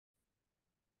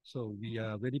So we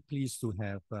are very pleased to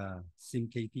have Sim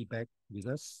Katie back with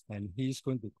us, and he's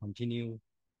going to continue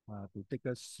to take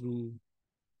us through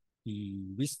the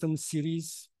wisdom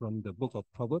series from the book of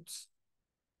Proverbs.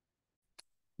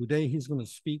 Today, he's going to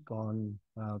speak on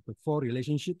the four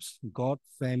relationships: God,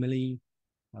 family,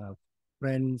 uh,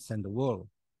 friends, and the world.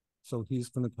 So he's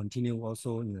going to continue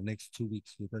also in the next 2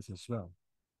 weeks with us as well.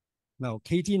 Now,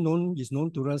 Katie is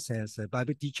known to us as a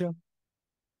Bible teacher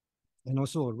and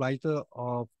also a writer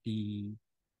of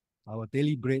our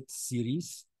Daily Bread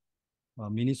series,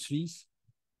 ministries.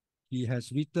 He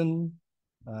has written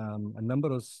a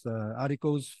number of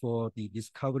articles for the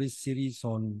Discovery series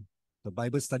on the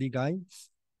Bible study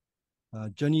guides,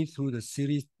 Journey through the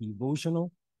series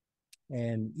devotional,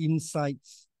 and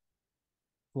Insights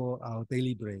for our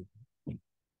Daily Bread.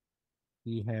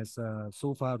 He has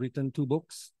so far written 2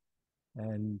 books,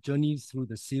 and Journey through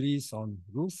the series on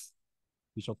Ruth,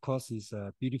 which of course is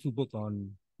a beautiful book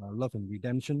on love and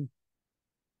redemption,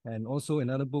 and also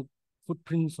another book,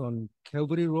 Footprints on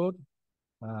Calvary Road,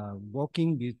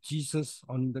 Walking with Jesus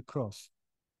on the Cross.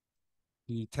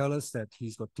 He tells us that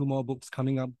he's got 2 more books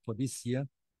coming up for this year.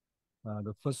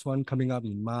 The first one coming up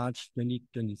in March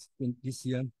 2020 this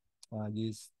year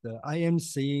is the I Am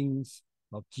Sayings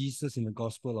of Jesus in the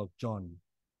Gospel of John.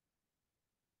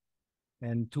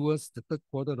 And towards the 3rd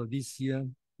quarter of this year,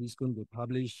 he's going to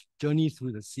publish Journey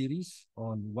Through the series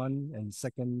on 1 and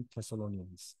 2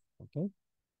 Thessalonians. Okay?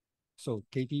 So,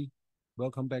 Katie,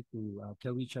 welcome back to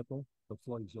Calvary Chapel. The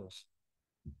floor is yours.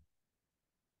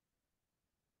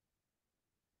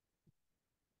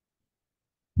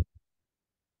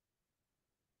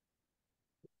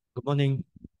 Good morning.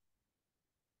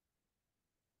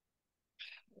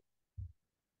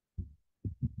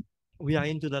 We are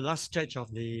into the last stretch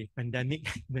of the pandemic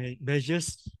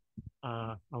measures.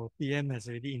 Our PM has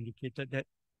already indicated that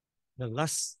the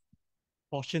last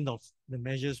portion of the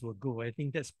measures will go. I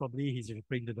think that's probably he's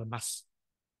referring to the mask.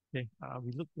 Okay,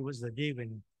 we look towards the day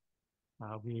when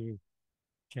we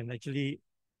can actually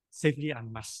safely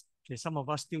unmask. Okay, some of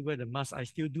us still wear the mask. I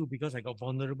still do because I got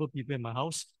vulnerable people in my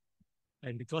house.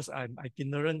 And because I'm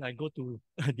itinerant, I go to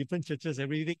different churches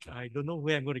every week. I don't know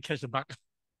where I'm going to catch the bug.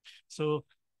 So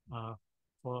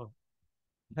for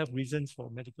health reasons, for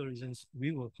medical reasons,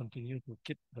 we will continue to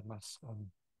keep the mask on.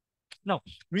 Now,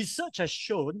 research has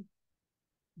shown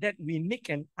that we make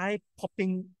an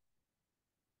eye-popping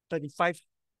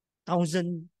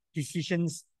 35,000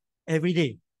 decisions every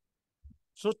day.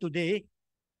 So today,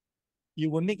 you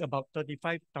will make about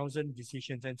 35,000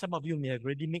 decisions. And some of you may have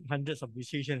already made hundreds of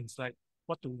decisions, like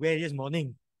what to wear this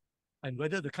morning and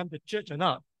whether to come to church or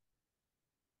not.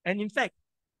 And in fact,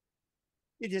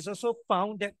 it is also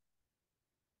found that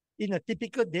in a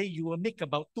typical day, you will make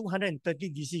about 230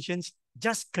 decisions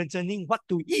just concerning what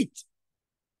to eat.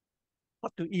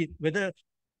 What to eat, whether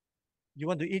you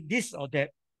want to eat this or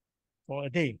that for a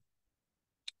day.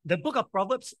 The book of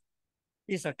Proverbs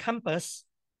is a compass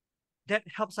that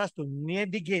helps us to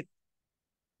navigate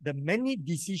the many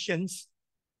decisions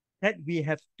that we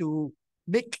have to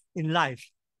make in life,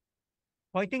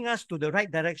 pointing us to the right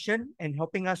direction and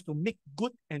helping us to make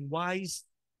good and wise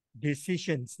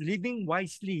decisions. Living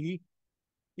wisely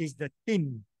is the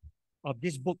theme of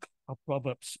this book of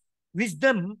Proverbs.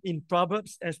 Wisdom in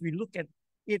Proverbs, as we look at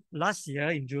it last year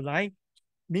in July,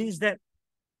 means that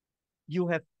you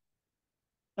have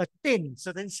attained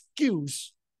certain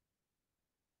skills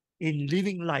in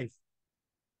living life.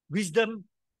 Wisdom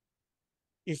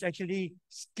is actually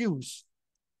skills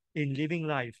in living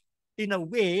life in a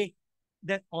way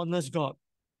that honors God.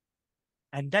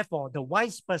 And therefore, the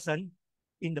wise person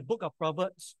in the book of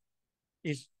Proverbs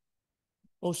is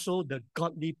also the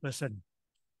godly person.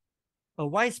 A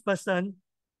wise person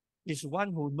is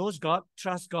one who knows God,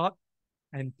 trusts God,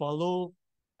 and follow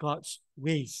God's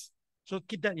ways. So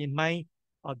keep that in mind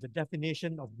of the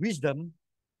definition of wisdom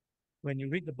when you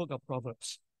read the book of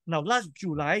Proverbs. Now, last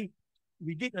July,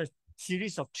 we did a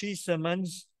series of 3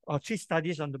 sermons or 3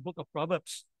 studies on the book of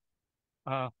Proverbs.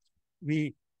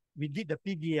 We did the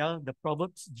PDL, the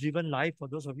Proverbs Driven Life, for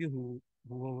those of you who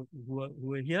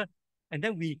were here. And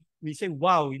then we say,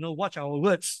 wow, watch our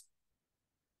words.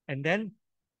 And then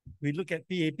we look at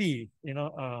PAP,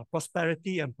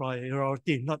 prosperity and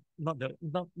priority, not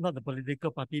the political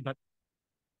party, but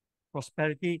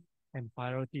prosperity and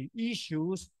priority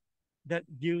issues that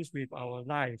deals with our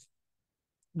life.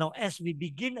 Now, as we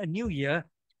begin a new year,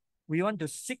 we want to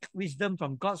seek wisdom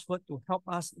from God's word to help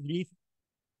us live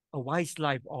a wise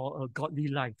life or a godly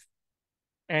life.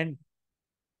 And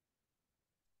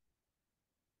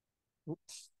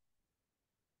oops.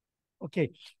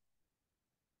 Okay.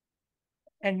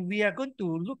 And we are going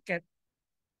to look at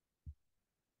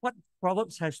what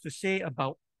Proverbs has to say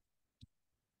about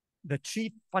the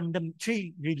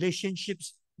three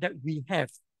relationships that we have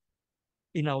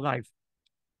in our life.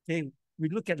 Okay, we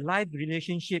look at life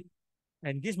relationship,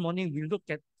 and this morning we look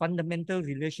at fundamental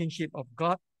relationship of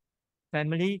God,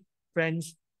 family,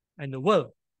 friends, and the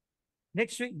world.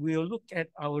 Next week we'll look at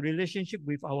our relationship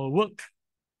with our work,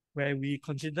 where we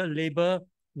consider labor,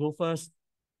 loafers,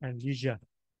 and leisure.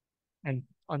 And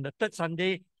on the third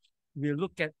Sunday, we'll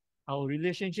look at our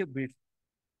relationship with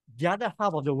the other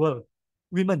half of the world,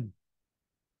 women.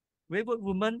 Wayward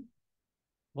woman,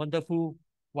 wonderful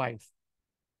wife.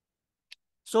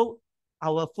 So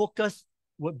our focus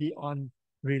would be on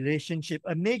relationship.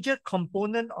 A major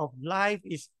component of life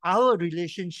is our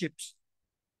relationships,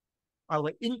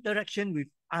 our interaction with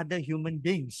other human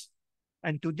beings.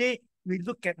 And today we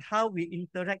look at how we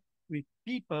interact with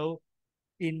people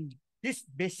in this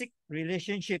basic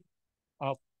relationship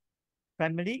of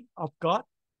family, of God,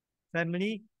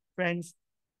 family, friends,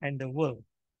 and the world.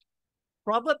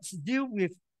 Proverbs deal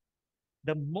with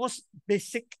the most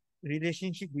basic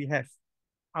relationship we have,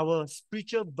 our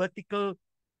spiritual vertical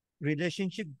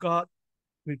relationship God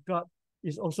with God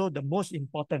is also the most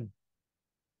important.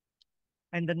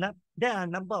 And there are a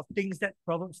number of things that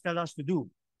Proverbs tell us to do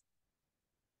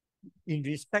in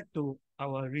respect to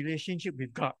our relationship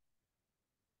with God.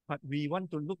 But we want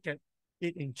to look at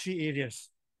it in three areas: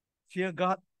 fear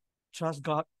God, trust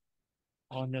God,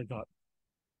 honor God.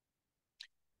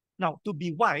 Now, to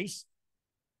be wise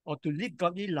or to live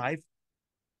godly life,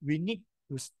 we need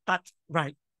to start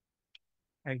right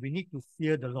and we need to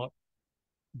fear the Lord,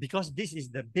 because this is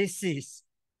the basis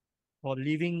for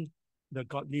living the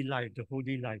godly life, the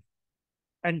holy life.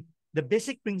 And the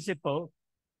basic principle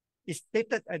is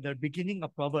stated at the beginning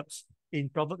of Proverbs in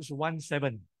Proverbs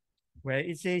 1:7, where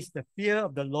it says, "The fear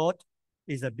of the Lord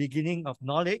is the beginning of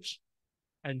knowledge,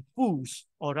 and fools,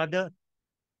 or rather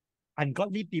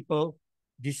ungodly people,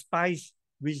 despise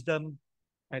wisdom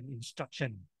and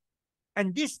instruction."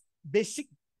 And this basic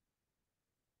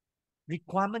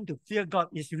requirement to fear God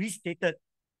is restated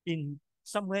in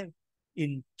somewhere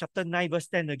in chapter 9, verse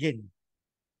 10 again.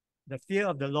 "The fear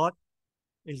of the Lord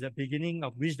is the beginning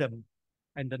of wisdom,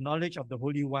 and the knowledge of the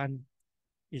Holy One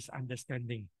is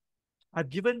understanding." I've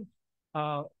given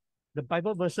the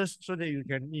Bible verses so that you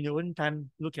can, in your own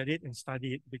time, look at it and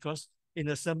study it, because in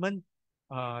a sermon,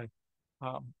 uh,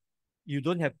 you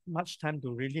don't have much time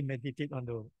to really meditate on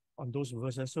those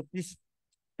verses. So please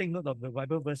take note of the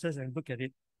Bible verses and look at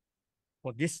it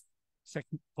for this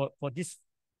for this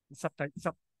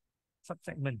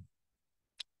sub-segment.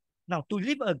 Now, to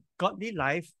live a godly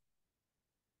life,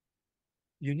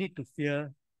 you need to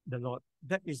fear the Lord.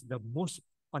 That is the most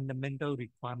fundamental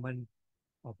requirement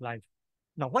of life.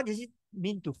 Now, what does it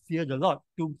mean to fear the Lord?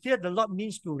 To fear the Lord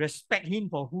means to respect Him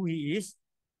for who He is,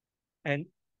 and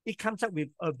it comes up with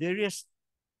a various.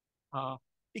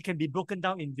 It can be broken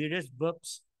down in various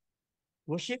verbs: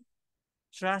 worship,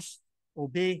 trust,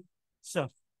 obey,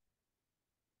 serve.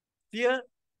 Fear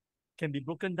can be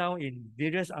broken down in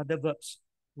various other verbs: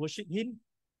 worship Him,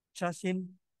 trust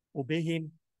Him, obey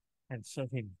Him, and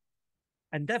serve Him.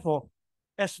 And therefore,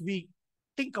 as we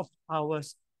think of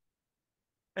ours,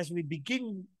 as we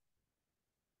begin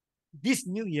this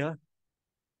new year,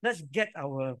 let's get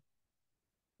our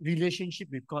relationship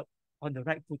with God on the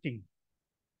right footing.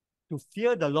 To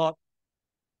fear the Lord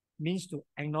means to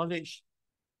acknowledge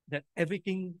that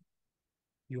everything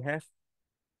you have,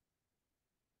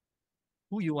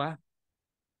 who you are,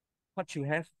 what you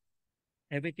have,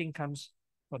 everything comes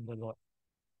from the Lord.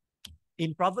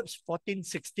 In Proverbs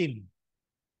 14:16,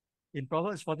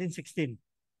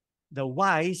 the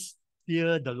wise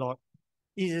fear the Lord.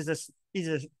 It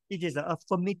is an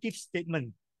affirmative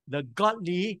statement. The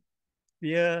godly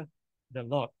fear the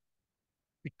Lord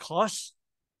because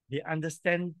they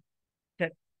understand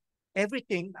that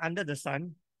everything under the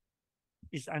sun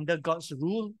is under God's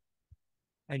rule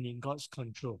and in God's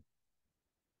control.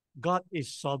 God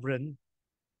is sovereign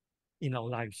in our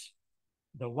lives.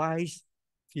 The wise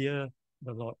fear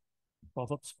the Lord.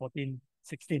 Proverbs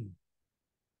 14:16.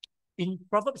 In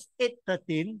Proverbs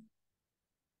 8:13,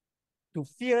 to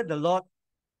fear the Lord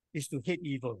is to hate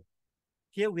evil.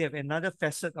 Here we have another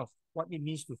facet of what it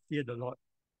means to fear the Lord.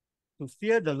 To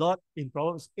fear the Lord in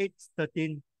Proverbs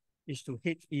 8:13 is to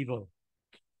hate evil.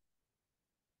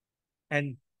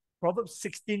 And Proverbs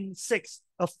 16:6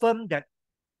 affirm that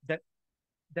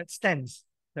stance,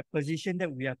 the position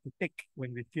that we have to take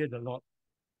when we fear the Lord.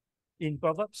 In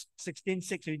Proverbs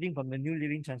 16:6, reading from the New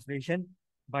Living Translation,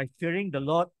 by fearing the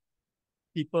Lord,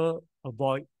 people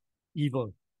avoid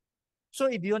evil. So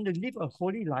if you want to live a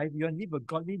holy life, you want to live a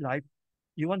godly life,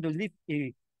 you want to live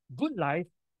a good life,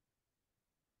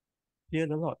 Fear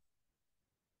the Lord.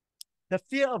 The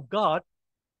fear of God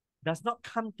does not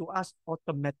come to us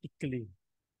automatically.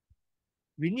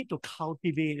 We need to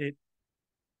cultivate it.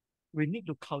 We need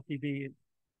to cultivate it.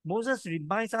 Moses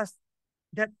reminds us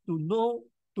that to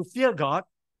fear God,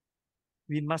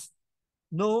 we must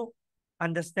know,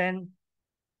 understand,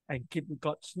 and keep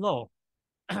God's law.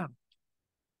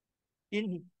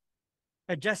 In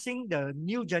addressing the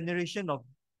new generation of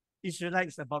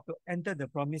Israelites about to enter the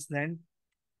promised land,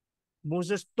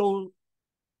 Moses told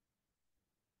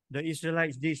the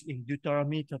Israelites this in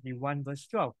Deuteronomy 31, verse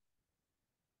 12.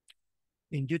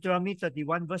 In Deuteronomy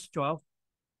 31, verse 12,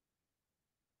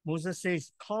 Moses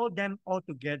says, call them all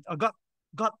together.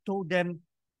 God told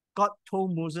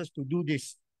Moses to do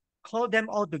this. Call them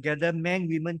all together, men,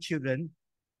 women, children,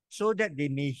 so that they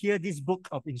may hear this book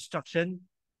of instruction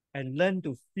and learn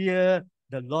to fear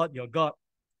the Lord your God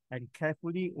and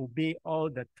carefully obey all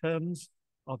the terms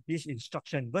of this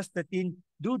instruction. Verse 13,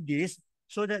 do this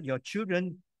so that your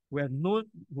children who have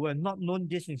not known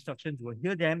these instructions will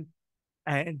hear them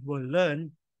and will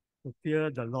learn to fear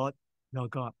the Lord your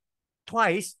God.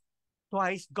 Twice,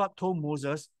 God told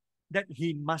Moses that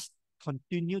he must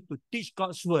continue to teach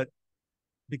God's word,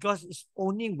 because it's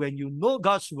only when you know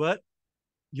God's word,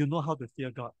 you know how to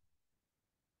fear God.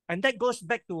 And that goes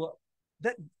back to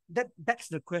that's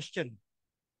the question.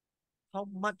 How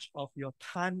much of your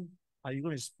time are you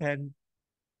going to spend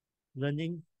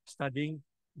learning, studying,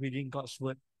 reading God's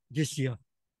word this year?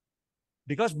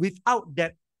 Because without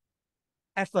that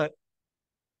effort,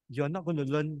 you're not going to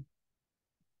learn,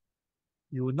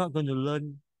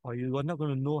 or you are not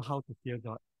going to know how to fear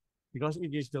God. Because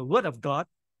it is the word of God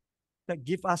that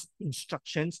give us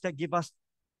instructions, to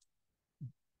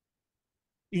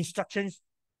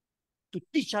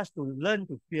teach us to learn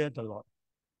to fear the Lord.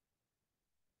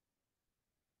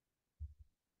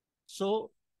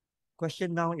 So,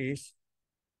 question now is,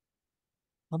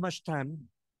 how much time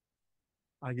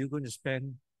are you going to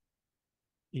spend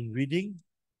in reading,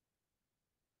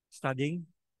 studying,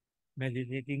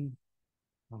 meditating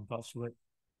on God's word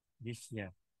this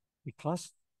year?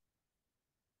 Because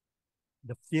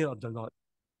the fear of the Lord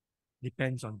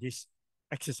depends on this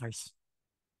exercise.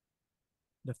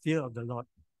 The fear of the Lord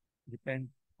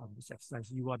depends on this exercise.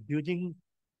 You are building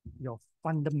your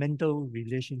fundamental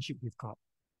relationship with God.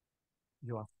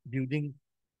 You are building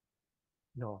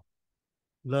your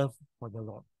love for the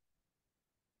Lord.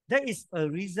 There is a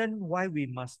reason why we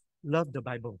must love the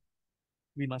Bible.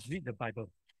 We must read the Bible.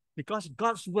 Because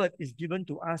God's word is given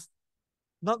to us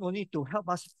not only to help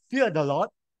us fear the Lord,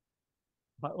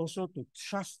 but also to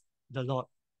trust the Lord.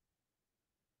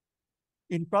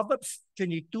 In Proverbs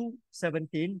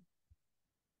 22:17,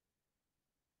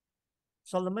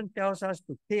 Solomon tells us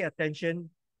to pay attention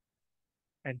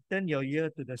and turn your ear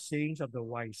to the sayings of the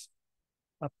wise.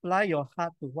 Apply your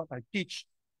heart to what I teach.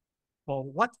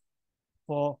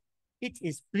 For it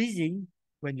is pleasing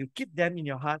when you keep them in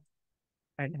your heart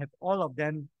and have all of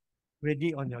them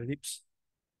ready on your lips.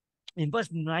 In verse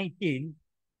 19,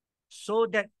 so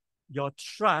that your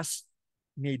trust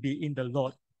may be in the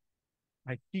Lord,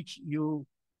 I teach you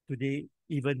today,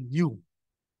 even you.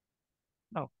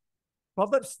 Now,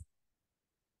 Proverbs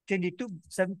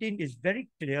 22:17 is very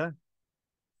clear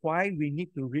why we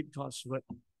need to read God's word.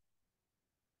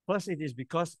 First, it is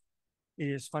because it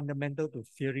is fundamental to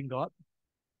fearing God.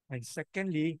 And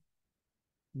secondly,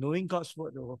 knowing God's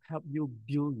word will help you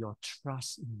build your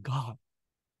trust in God.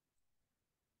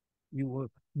 You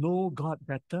will know God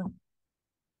better,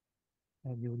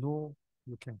 and you know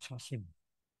you can trust him.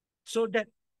 So that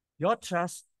your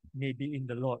trust may be in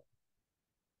the Lord.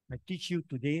 I teach you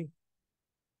today,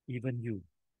 even you.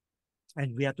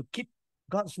 And we have to keep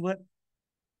God's word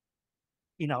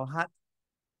in our heart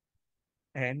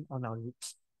and on our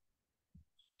lips.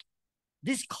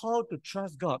 This call to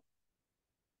trust God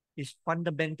is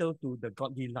fundamental to the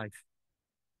godly life.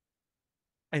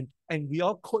 And we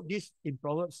all quote this in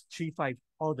Proverbs 3:5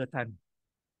 all the time.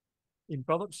 In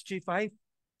Proverbs 3:5,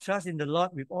 trust in the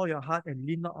Lord with all your heart and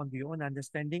lean not on your own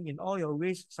understanding. In all your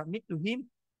ways, submit to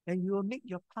him, and you will make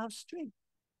your path straight.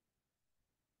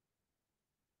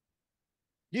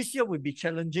 This year will be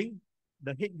challenging.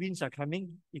 The headwinds are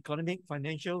coming: economic,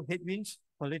 financial headwinds,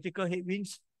 political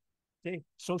headwinds,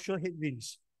 social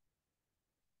headwinds.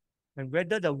 And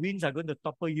whether the winds are going to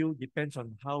topple you depends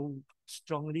on how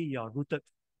strongly you are rooted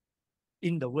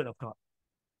in the Word of God.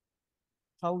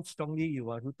 How strongly you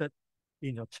are rooted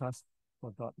in your trust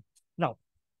for God. Now,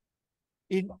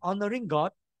 in honoring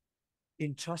God,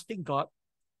 in trusting God,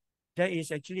 there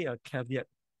is actually a caveat.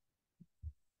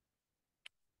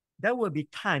 There will be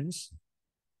times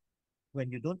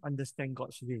when you don't understand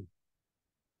God's will.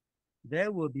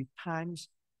 There will be times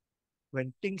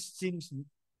when things seems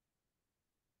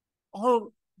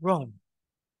all wrong.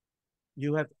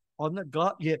 You have honored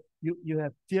God, you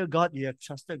have feared God, you have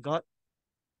trusted God,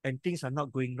 and things are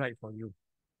not going right for you.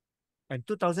 And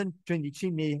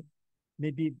 2023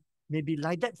 may be maybe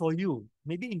like that for you.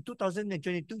 Maybe in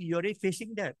 2022 you're already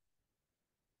facing that,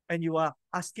 and you are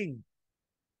asking,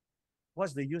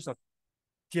 what's the use of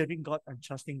fearing God and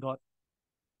trusting God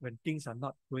when things are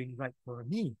not going right for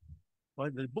me? Well,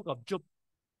 the book of Job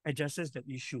addresses that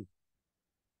issue.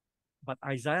 But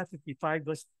Isaiah 55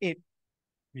 verse 8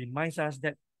 reminds us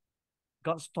that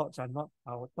God's thoughts are not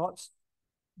our thoughts,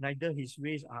 neither his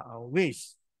ways are our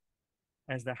ways.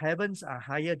 As the heavens are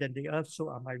higher than the earth, so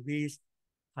are my ways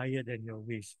higher than your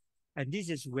ways. And this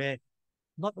is where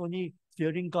not only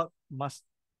fearing God must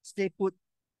stay put,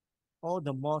 all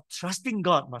the more trusting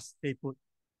God must stay put.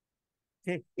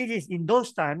 Okay? It is in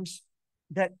those times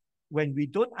that when we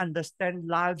don't understand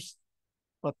life's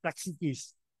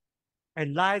perplexities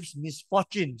and life's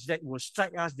misfortunes that will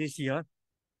strike us this year,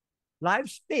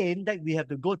 life's pain that we have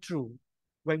to go through,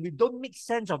 when we don't make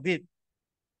sense of it,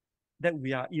 that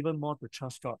we are even more to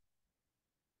trust God.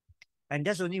 And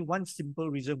there's only one simple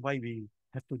reason why we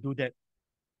have to do that,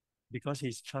 because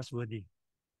he's trustworthy.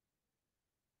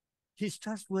 He's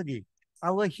trustworthy.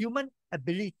 Our human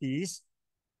abilities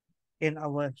and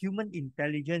our human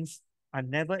intelligence are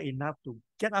never enough to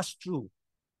get us through.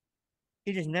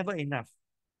 It is never enough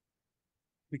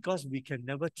because we can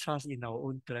never trust in our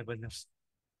own cleverness.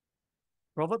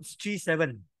 Proverbs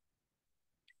 3:7.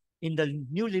 In the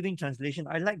New Living Translation,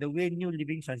 I like the way New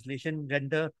Living Translation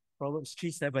render Proverbs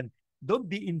 3:7. Don't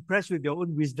be impressed with your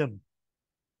own wisdom.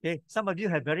 Okay, some of you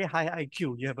have very high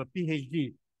IQ. You have a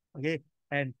PhD. Okay,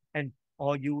 and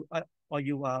or you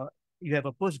have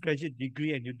a postgraduate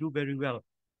degree and you do very well,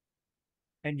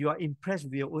 and you are impressed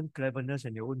with your own cleverness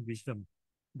and your own wisdom.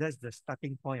 That's the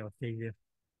starting point of failure.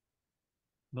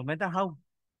 No matter how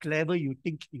clever you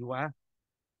think you are,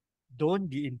 don't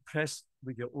be impressed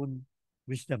with your own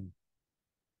wisdom.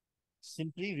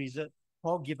 Simply reason,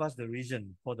 Paul give us the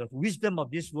reason. For the wisdom of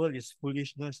this world is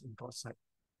foolishness in God's sight.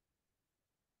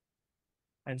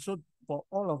 And so for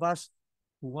all of us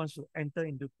who wants to enter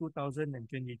into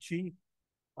 2023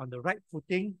 on the right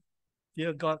footing,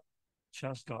 fear God,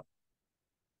 trust God.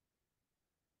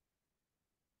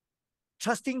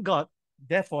 Trusting God,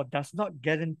 therefore, does not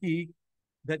guarantee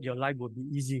that your life will be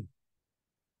easy.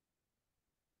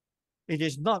 It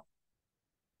is not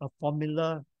a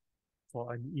formula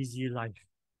for an easy life.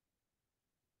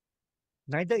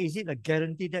 Neither is it a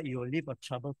guarantee that you will live a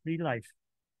trouble-free life.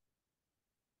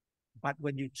 But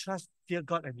when you fear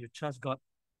God and you trust God,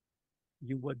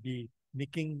 you will be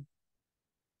making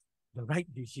the right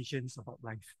decisions about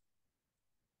life.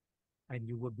 And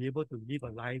you will be able to live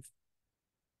a life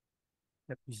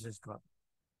that pleases God.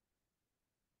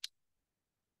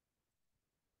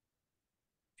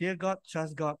 Fear God,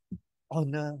 trust God,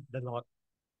 honor the Lord.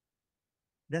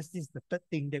 This is the third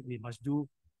thing that we must do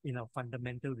in our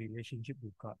fundamental relationship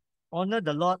with God. Honor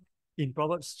the Lord in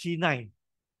Proverbs 3:9.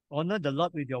 Honor the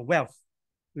Lord with your wealth,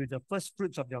 with the first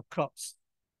fruits of your crops.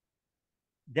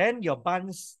 Then your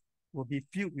barns will be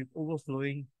filled with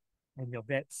overflowing, and your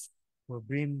vats will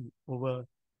brim over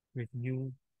with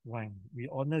new wine. We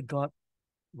honor God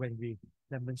when we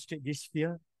demonstrate this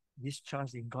fear, this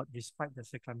trust in God despite the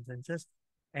circumstances,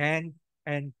 and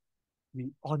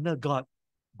we honor God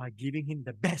by giving him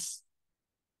the best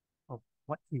of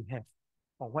what we have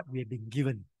or what we have been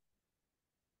given.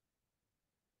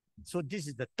 So this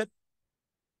is the third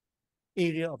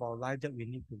area of our life that we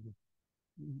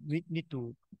need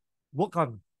to work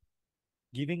on,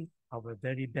 giving our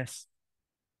very best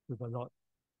to the Lord,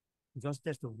 because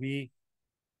that's the way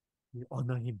we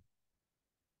honor him.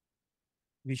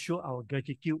 We show our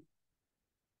gratitude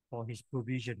for his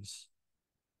provisions,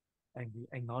 and we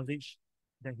acknowledge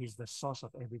that he's the source of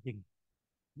everything,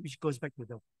 which goes back to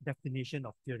the definition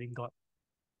of fearing God.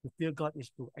 To fear God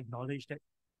is to acknowledge that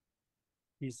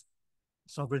he's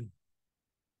sovereign.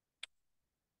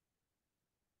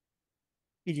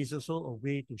 It is also a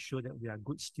way to show that we are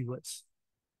good stewards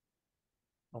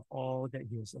of all that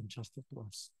he has entrusted to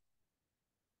us.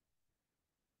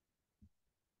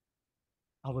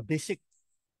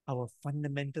 Our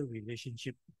fundamental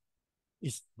relationship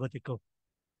is vertical.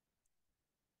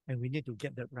 And we need to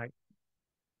get that right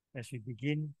as we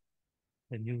begin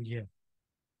the new year.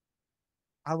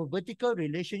 Our vertical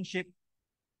relationship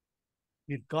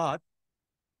with God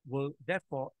will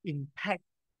therefore impact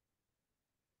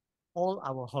all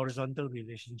our horizontal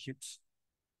relationships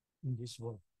in this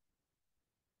world.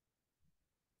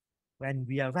 When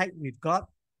we are right with God,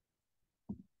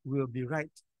 we will be right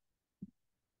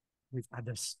with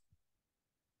others.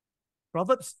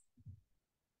 Proverbs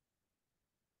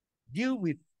deal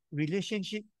with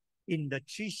relationship in the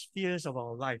three spheres of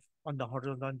our life on the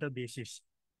horizontal basis: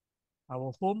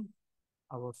 our home,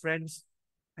 our friends,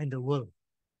 and the world.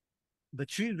 The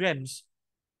three realms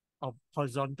of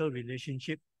horizontal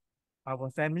relationship: our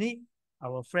family,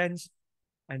 our friends,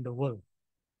 and the world.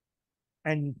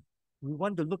 And we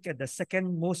want to look at the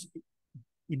second most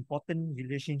important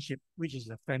relationship, which is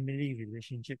the family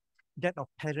relationship, that of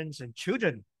parents and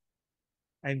children.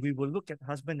 And we will look at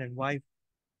husband and wife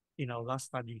in our last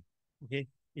study, okay,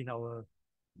 in our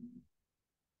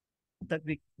third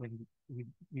week when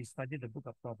we studied the book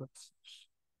of Proverbs.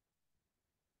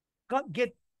 God gave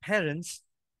parents,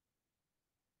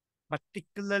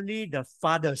 particularly the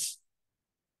fathers,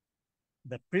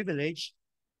 the privilege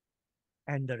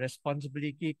and the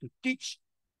responsibility to teach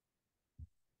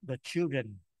the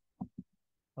children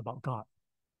about God.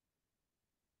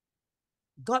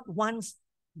 God wants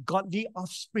godly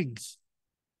offsprings,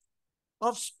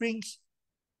 offsprings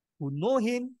who know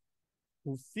Him,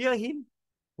 who fear Him,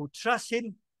 who trust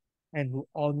Him, and who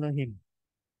honor Him.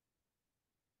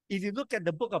 If you look at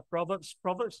the book of Proverbs,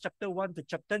 Proverbs chapter 1 to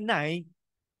chapter 9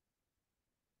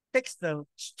 takes the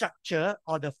structure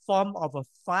or the form of a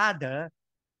father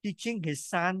teaching his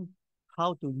son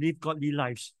how to live godly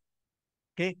lives.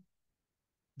 Okay?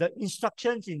 The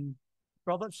instructions in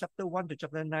Proverbs chapter 1 to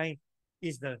chapter 9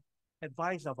 is the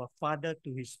advice of a father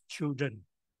to his children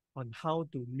on how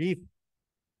to live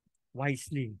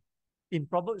wisely. In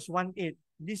Proverbs 1:8,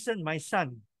 listen, my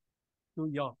son, to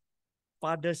your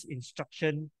father's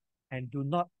instruction and do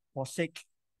not forsake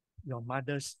your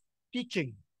mother's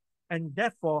teaching. And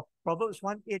therefore, Proverbs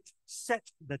 1:8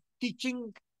 sets the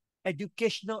teaching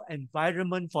educational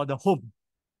environment for the home.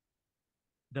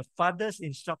 The father's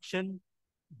instruction,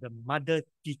 the mother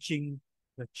teaching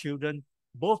the children,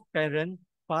 both parent,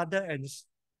 father and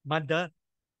mother,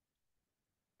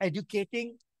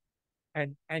 educating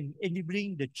and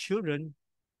enabling the children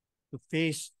to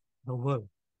face the world.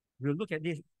 We'll look at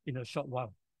this in a short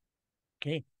while.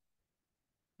 Okay.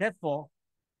 Therefore,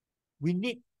 we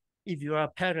need, if you are a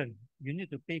parent, you need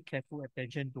to pay careful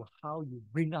attention to how you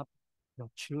bring up your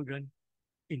children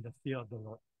in the fear of the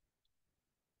Lord.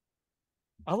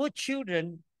 Our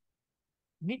children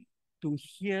need to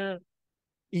hear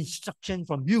instruction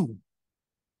from you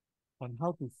on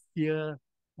how to fear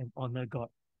and honor God.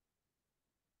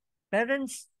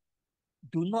 Parents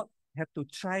do not have to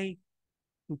try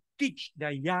to teach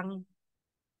their young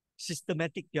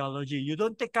systematic theology. You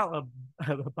don't take out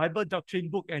a Bible doctrine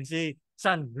book and say,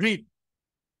 son, read.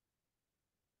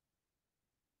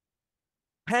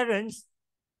 Parents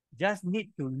just need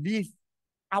to live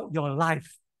out your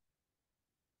life.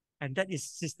 And that is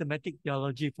systematic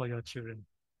theology for your children.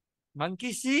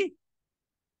 Monkey see,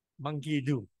 monkey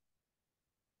do.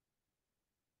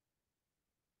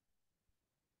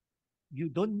 You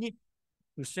don't need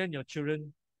to send your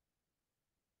children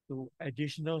to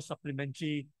additional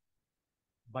supplementary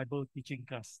Bible teaching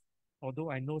class. Although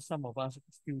I know some of us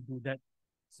still do that,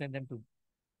 send them to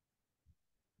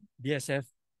BSF,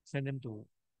 send them to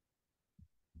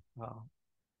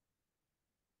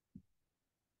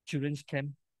children's camp.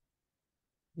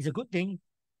 It's a good thing,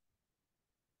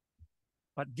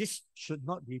 but this should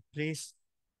not be placed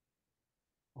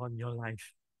on your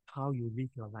life, how you live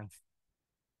your life.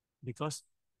 Because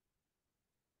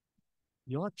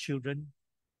your children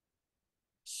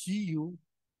see you,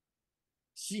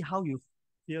 see how you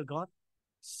fear God,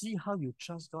 see how you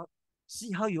trust God,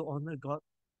 see how you honor God,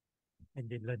 and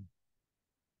they learn.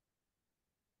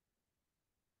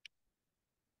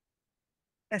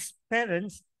 As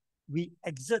parents, we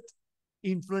exert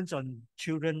influence on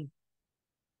children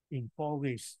in 4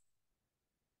 ways: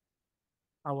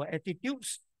 our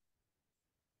attitudes,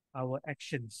 our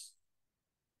actions,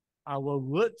 our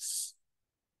words,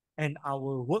 and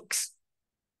our works.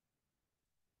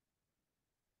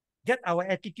 Get our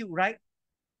attitude right,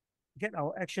 get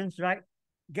our actions right,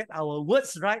 get our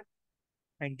words right,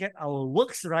 and get our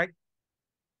works right,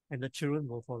 and the children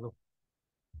will follow.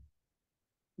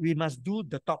 We must do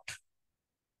the talk.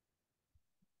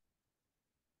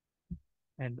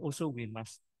 And also we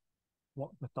must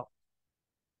walk the talk.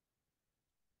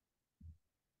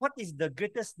 What is the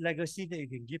greatest legacy that you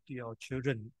can give to your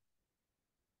children?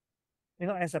 You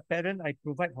know, as a parent, I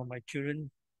provide for my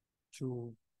children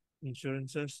through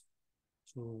insurances,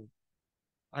 through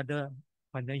other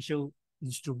financial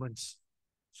instruments,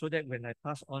 so that when I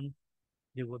pass on,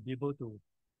 they will be able to,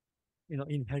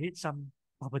 inherit some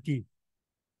property.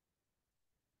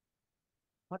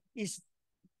 But is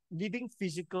leaving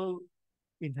physical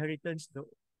inheritance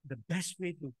the best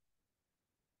way to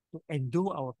to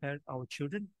endure our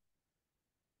children.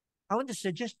 I want to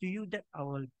suggest to you that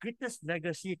our greatest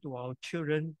legacy to our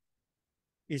children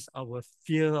is our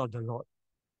fear of the Lord.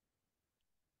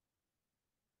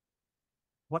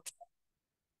 What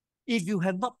if you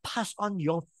have not passed on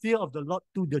your fear of the Lord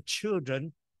to the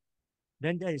children,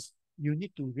 then you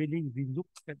need to really relook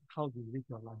at how you live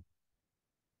your life.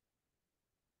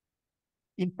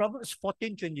 In Proverbs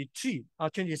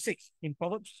 26, in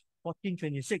Proverbs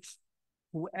 14:26,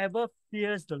 whoever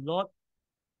fears the Lord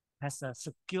has a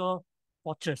secure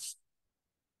fortress.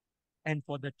 And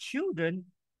for the children,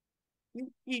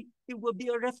 it will be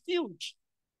a refuge.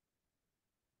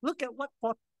 Look at what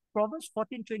Proverbs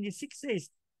 14:26 says.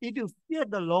 If you fear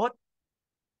the Lord,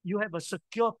 you have a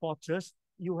secure fortress,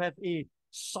 you have a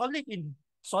solid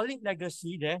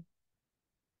legacy there.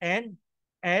 And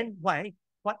why?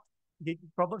 What the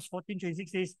Proverbs 14:26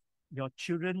 says, your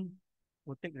children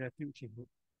will take refuge in you.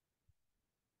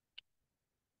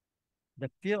 The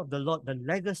fear of the Lord, the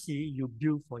legacy you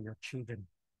build for your children.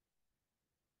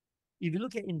 If you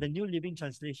look at in the New Living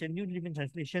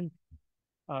Translation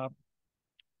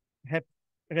have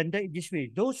rendered it this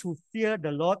way: those who fear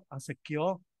the Lord are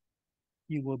secure.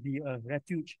 He will be a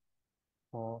refuge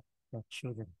for their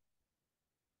children.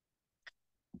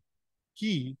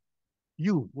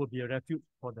 You will be a refuge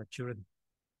for the children.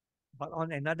 But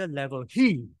on another level,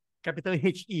 he, capital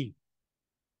H-E,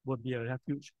 will be a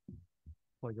refuge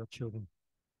for your children.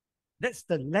 That's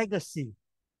the legacy,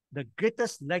 the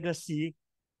greatest legacy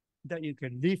that you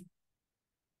can leave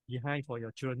behind for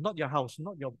your children. Not your house,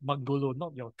 not your bungalow,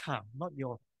 not your car, not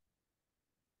your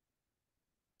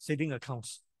saving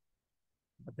accounts,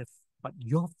 but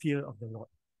your fear of the Lord.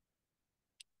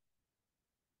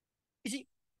 You see,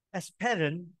 as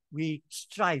parents, we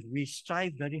strive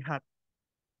very hard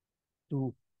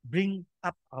to bring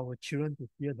up our children to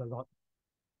fear the Lord.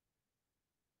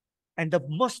 And the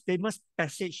most famous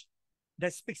passage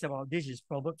that speaks about this is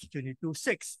Proverbs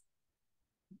 22:6.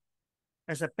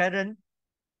 As a parent,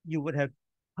 you would have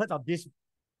heard of this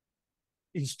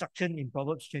instruction in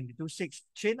Proverbs 22:6.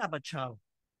 Train up a child.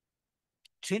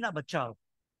 Train up a child.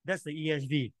 That's the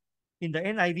ESV. In the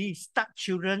NIV, start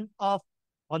children off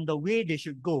on the way they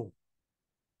should go.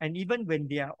 And even when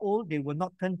they are old, they will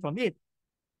not turn from it.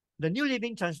 The New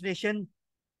Living Translation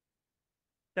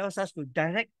tells us to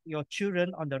direct your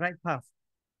children on the right path.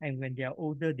 And when they are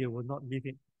older, they will not leave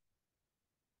it.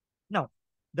 Now,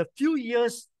 the few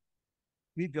years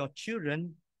with your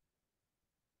children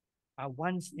are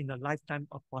once in a lifetime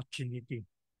opportunity.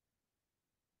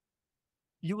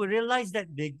 You will realize that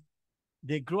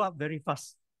they grow up very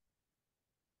fast.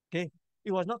 Okay,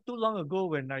 it was not too long ago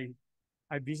when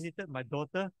I visited my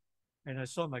daughter and I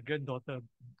saw my granddaughter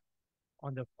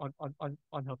on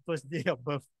her first day of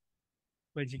birth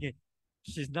when she came.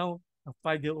 She's now a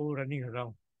 5-year-old running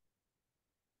around.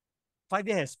 5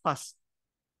 years has passed.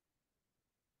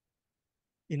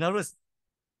 In other words,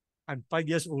 I'm 5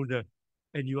 years older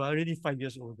and you are already 5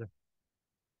 years older.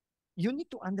 You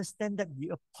need to understand that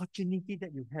the opportunity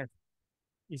that you have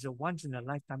is a once in a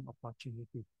lifetime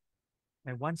opportunity.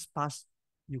 And once passed,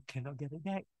 you cannot get it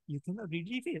back. You cannot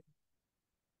relive it.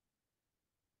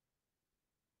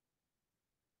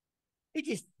 It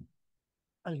is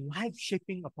a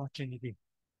life-shaping opportunity.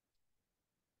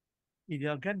 If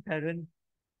you're a grandparent,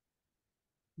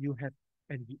 you have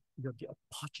the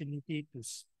opportunity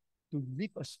to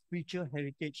leave a spiritual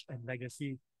heritage and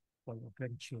legacy for your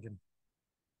grandchildren.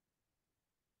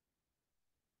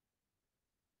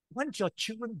 Once your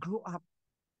children grow up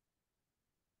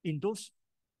in those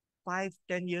 5,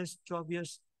 10 years, 12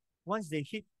 years, once they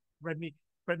hit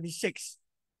primary 6,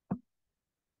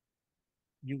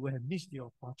 you will have missed the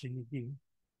opportunity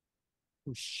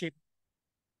to shape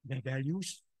their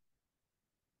values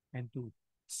and to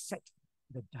set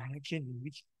the direction in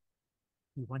which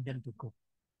you want them to go.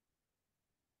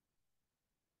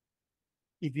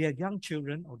 If you have young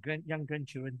children or young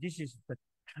grandchildren, this is the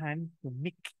time to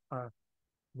make a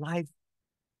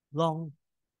lifelong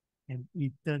and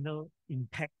eternal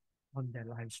impact on their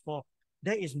lives. For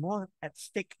there is more at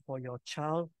stake for your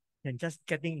child than just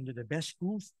getting into the best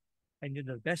schools and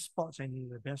into the best sports and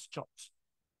into the best jobs.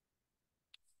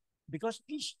 Because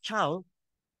each child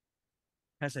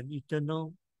has an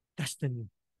eternal destiny.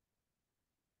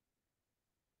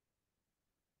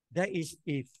 There is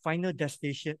a final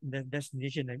destination,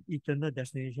 an eternal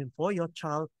destination for your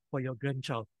child, for your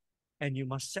grandchild, and you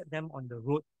must set them on the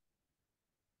road.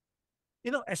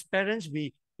 You know, as parents,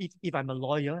 if I'm a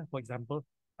lawyer, for example,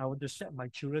 I want to set my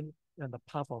children on the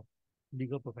path of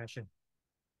legal profession.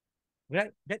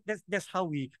 Right? That's how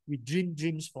we dream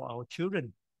dreams for our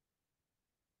children.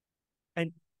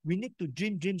 And We need to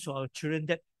dream dreams for our children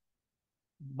that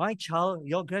my child,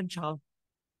 your grandchild,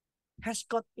 has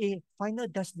got a final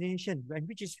destination,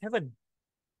 which is heaven.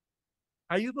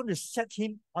 Are you going to set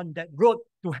him on that road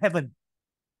to heaven?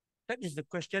 That is the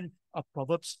question of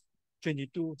Proverbs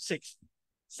 22:6.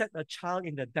 Set a child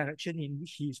in the direction in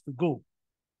which he is to go.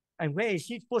 And where is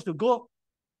he supposed to go?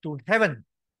 To heaven.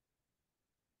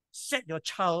 Set your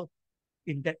child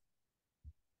in that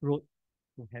road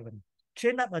to heaven.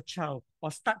 Train up a child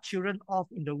or start children off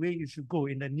in the way you should go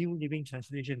in the New Living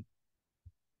Translation.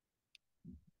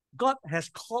 God has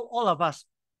called all of us,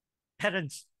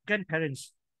 parents,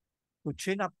 grandparents, to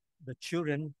train up the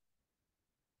children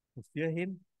to fear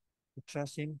him, to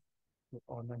trust him, to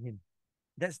honor him.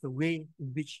 That's the way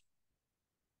in which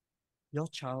your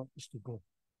child is to go.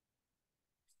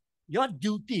 Your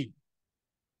duty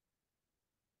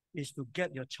is to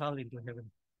get your child into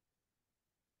heaven.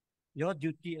 Your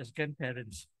duty as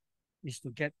grandparents is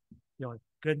to get your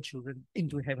grandchildren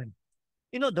into heaven.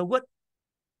 You know,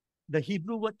 the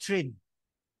Hebrew word train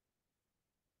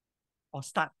or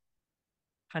start,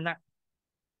 hanak,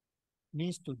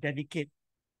 means to dedicate.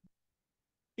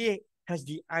 It has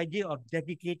the idea of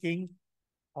dedicating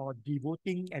or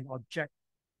devoting an object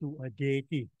to a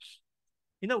deity.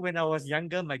 You know, when I was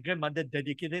younger, my grandmother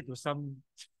dedicated to some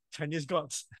Chinese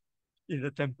gods in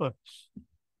the temple.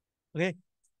 Okay,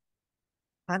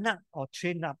 hanak or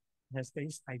train up has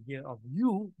this idea of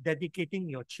you dedicating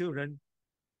your children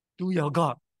to your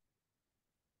God.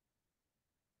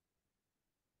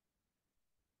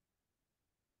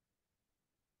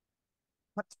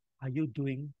 What are you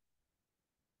doing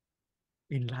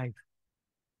in life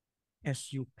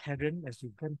as you parent, as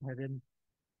you grandparent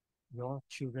your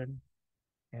children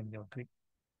and your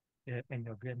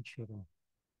grandchildren?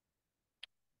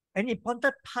 An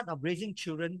important part of raising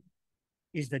children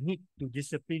is the need to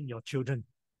discipline your children.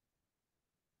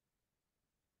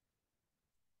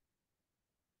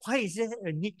 Why is there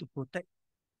a need to protect,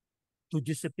 to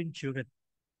discipline children?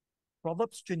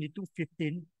 Proverbs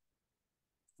 22:15,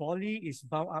 folly is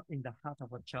bound up in the heart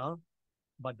of a child,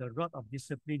 but the rod of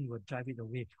discipline will drive it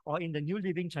away. Or in the New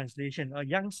Living Translation, a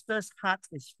youngster's heart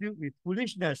is filled with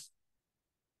foolishness,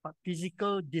 but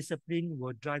physical discipline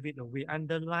will drive it away.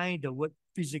 Underline the word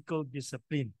physical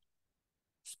discipline.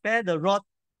 Spare the rod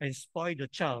and spoil the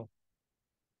child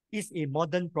is a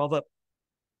modern proverb,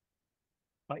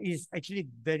 but it is actually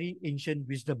very ancient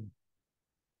wisdom.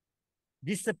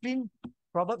 Discipline,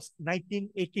 Proverbs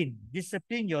 19:18.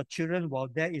 Discipline your children while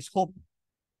there is hope.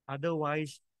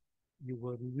 Otherwise, you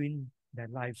will ruin their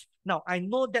lives. Now, I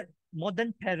know that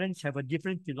modern parents have a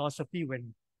different philosophy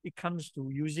when it comes to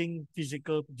using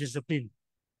physical discipline.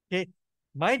 Okay,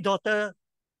 my daughter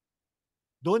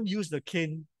don't use the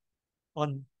cane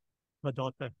on her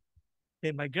daughter.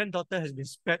 Okay, my granddaughter has been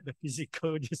spared the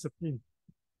physical discipline.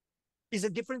 It's a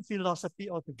different philosophy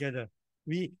altogether.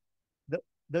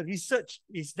 The research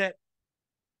is that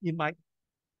it might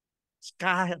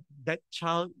scar that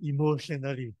child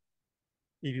emotionally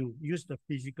if you use the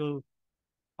physical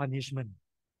punishment.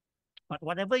 But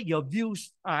whatever your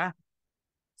views are,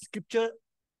 scripture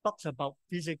talks about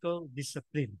physical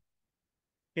discipline.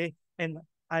 Okay, and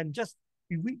I'm just,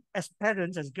 we as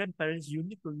parents, as grandparents, you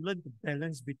need to learn to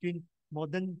balance between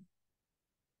modern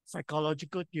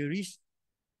psychological theories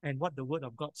and what the Word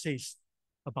of God says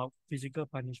about physical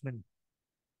punishment.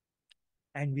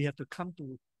 And we have to come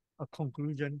to a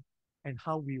conclusion and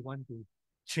how we want to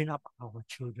train up our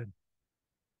children.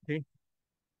 Okay,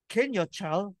 cane your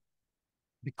child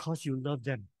because you love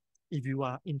them. If you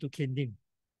are into caning,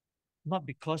 not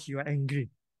because you are angry.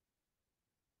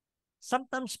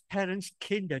 Sometimes parents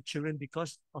cane their children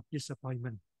because of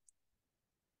disappointment.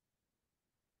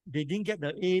 They didn't get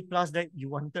the A plus that you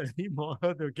wanted him or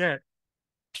her to get.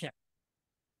 Yeah.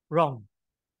 Wrong.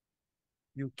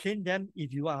 You cane them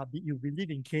if you believe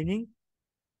in caning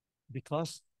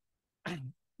because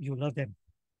you love them.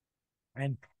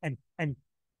 And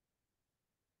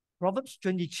Proverbs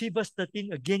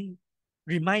 23:13 again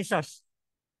reminds us,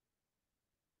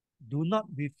 do not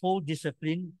withhold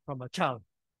discipline from a child.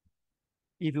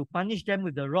 If you punish them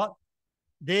with the rod,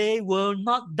 they will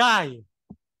not die.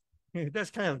 That's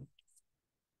kind of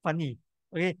funny.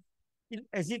 Okay.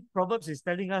 As if Proverbs is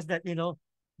telling us that,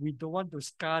 we don't want to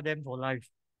scar them for life.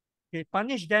 Okay.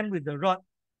 Punish them with the rod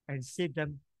and save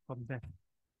them from death.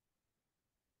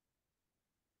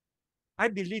 I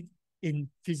believe in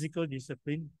physical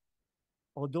discipline,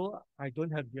 although I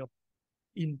don't have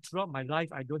throughout my life,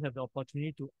 I don't have the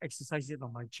opportunity to exercise it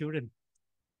on my children.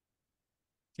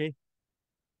 Okay.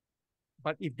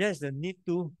 But if there's a need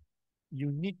to,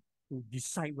 you need to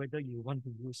decide whether you want to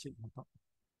use it or not.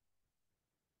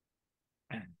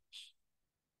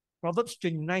 Proverbs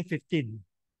 29:15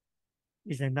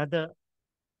 is another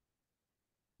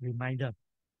reminder.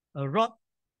 A rod,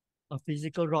 a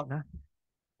physical rod,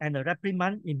 and a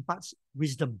reprimand imparts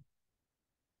wisdom.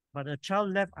 But a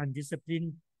child left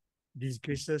undisciplined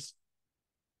disgraces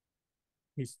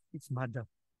its mother.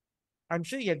 I'm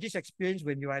sure you have this experience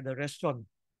when you're at the restaurant,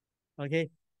 okay,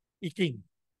 eating,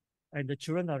 and the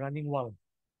children are running wild.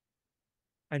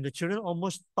 And the children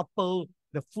almost topple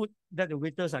the food that the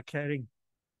waiters are carrying.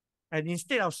 And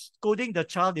instead of scolding the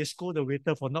child, they scold the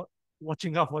waiter for not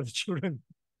watching out for the children.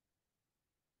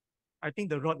 I think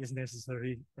the rod is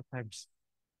necessary at times.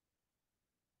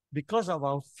 Because of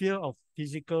our fear of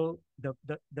physical,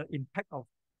 the impact of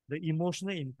the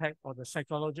emotional impact or the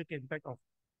psychological impact of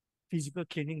physical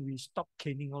caning, we stop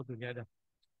caning altogether.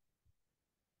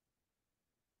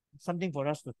 Something for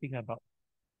us to think about.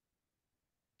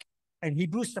 And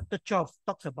Hebrews chapter 12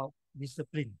 talks about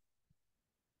discipline.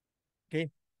 Okay.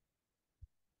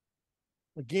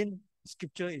 Again,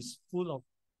 scripture is full of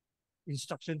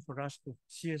instruction for us to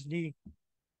seriously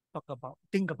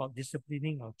think about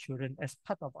disciplining our children as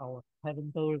part of our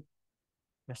parental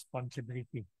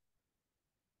responsibility.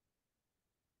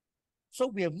 So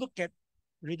we have looked at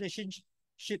relationship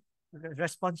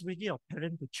responsibility of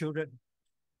parent to children.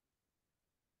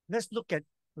 Let's look at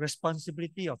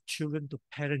responsibility of children to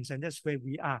parents, and that's where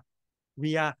we are.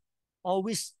 We are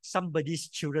always somebody's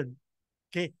children.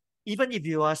 Okay, even if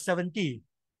you are 70,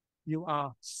 you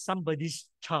are somebody's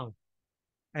child.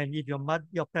 And if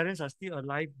your parents are still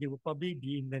alive, they will probably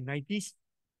be in the 90s.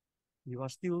 You are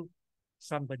still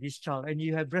somebody's child, and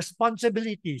you have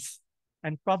responsibilities.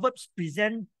 And Proverbs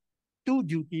present two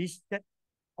duties that,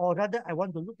 or rather, I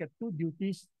want to look at two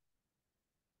duties.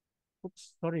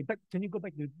 Oops, sorry. Can you go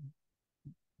back to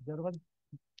the other one?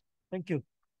 Thank you.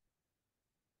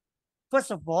 First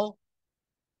of all,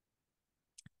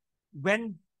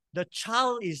 when the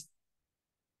child is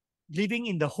living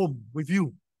in the home with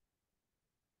you,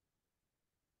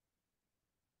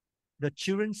 the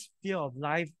children's sphere of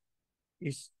life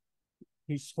is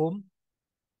his home.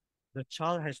 The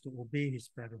child has to obey his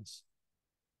parents.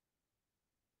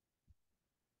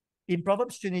 In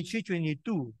Proverbs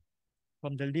 23:22,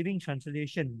 from the Living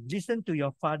Translation, listen to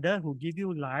your father who give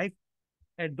you life,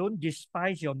 and don't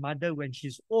despise your mother when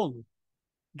she's old.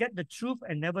 Get the truth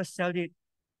and never sell it.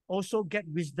 Also get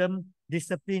wisdom,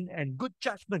 discipline, and good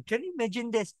judgment. Can you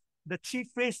imagine this? The three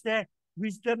phrases there: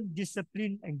 wisdom,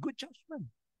 discipline, and good judgment.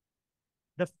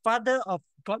 The father of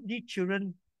godly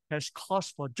children has cause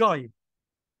for joy.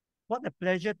 What a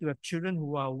pleasure to have children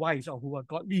who are wise or who are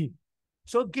godly.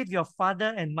 So give your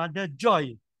father and mother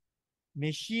joy.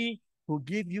 May she who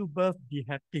give you birth be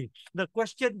happy. The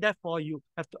question, therefore, you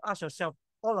have to ask yourself,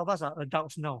 all of us are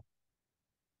adults now.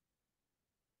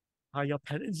 Are your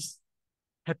parents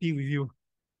happy with you?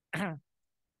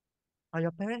 Are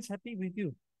your parents happy with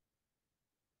you?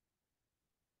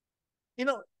 You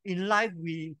know, in life,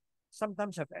 we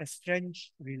sometimes have a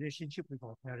strange relationship with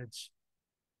our parents.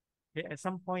 Okay, at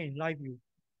some point in life, you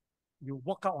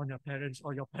walk out on your parents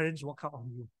or your parents walk out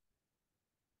on you.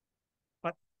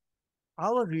 But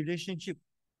our relationship,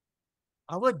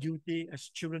 our duty as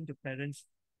children to parents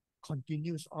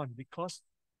continues on because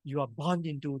you are born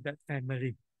into that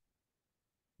family.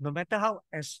 No matter how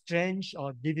strange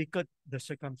or difficult the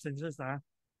circumstances are,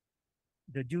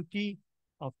 the duty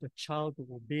of the child to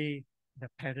obey the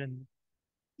parent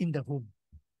in the home.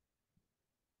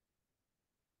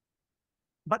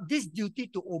 But this duty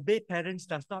to obey parents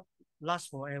does not last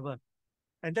forever.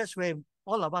 And that's where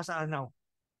all of us are now.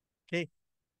 Okay.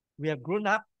 We have grown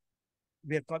up,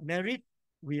 we have got married,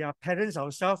 we are parents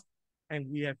ourselves, and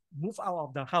we have moved out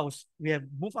of the house. We have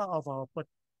moved out of our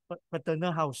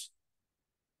paternal house.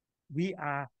 We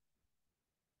are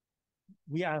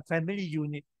a family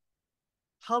unit.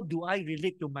 How do I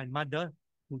relate to my mother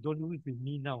who don't live with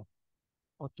me now?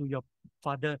 Or to your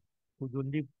father who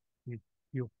don't live with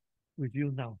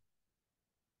you now?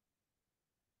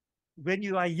 When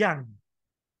you are young,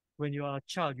 when you are a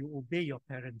child, you obey your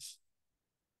parents.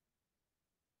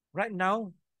 Right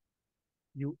now,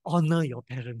 you honor your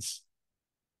parents.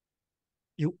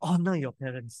 You honor your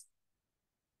parents.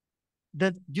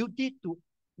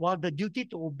 While the duty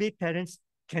to obey parents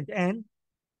can end,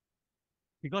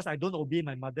 because I don't obey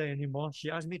my mother anymore.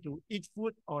 She asked me to eat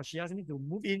food or she asked me to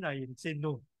move in, I say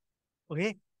no.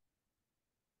 Okay?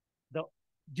 The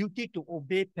duty to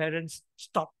obey parents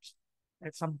stops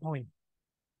at some point.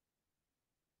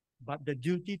 But the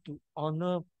duty to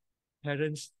honor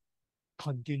parents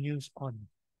continues on.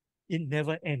 It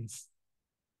never ends.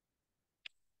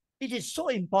 It is so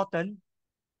important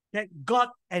that God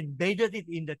embedded it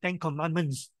in the Ten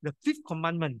Commandments, the fifth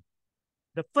commandment.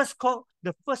 The first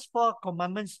four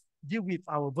commandments deal with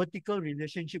our vertical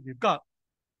relationship with God.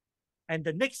 And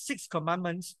the next six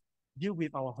commandments deal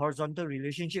with our horizontal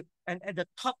relationship. And at the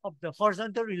top of the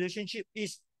horizontal relationship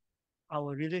is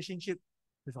our relationship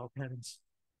with our parents.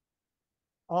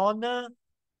 Honor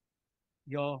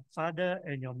your father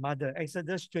and your mother,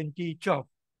 Exodus 20:12,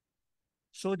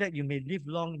 so that you may live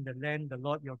long in the land the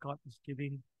Lord your God is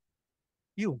giving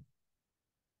you.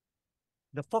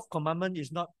 The fourth commandment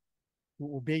is not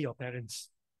to obey your parents,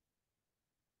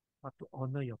 but to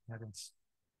honor your parents.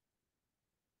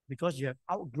 Because you have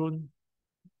outgrown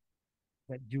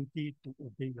that duty to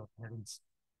obey your parents.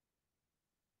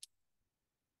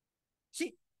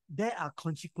 See, there are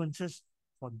consequences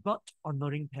for not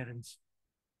honoring parents.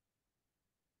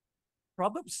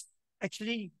 Proverbs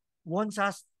actually warns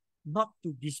us not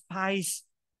to despise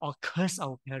or curse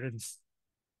our parents,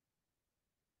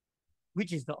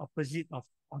 which is the opposite of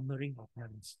honoring our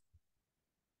parents.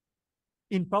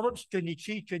 In Proverbs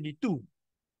 23:22,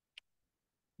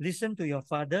 listen to your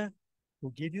father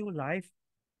who gave you life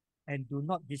and do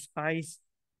not despise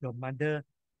your mother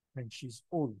when she's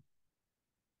old.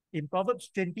 In Proverbs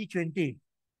 20:20,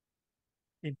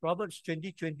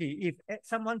 if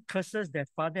someone curses their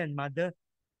father and mother,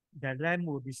 their lamp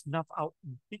will be snuffed out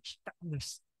in pitch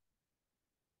darkness.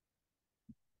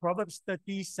 Proverbs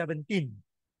 30:17,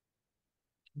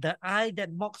 the eye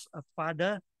that mocks a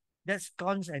father, that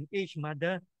scorns an aged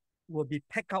mother, will be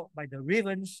pecked out by the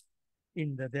ravens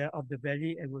in of the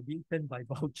valley and will be eaten by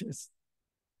vultures.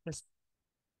 That's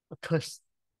a curse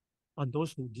on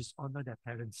those who dishonor their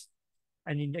parents.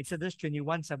 And in Exodus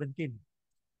 21:17,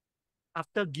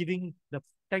 after giving the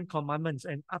 10 commandments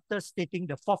and after stating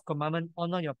the fourth commandment,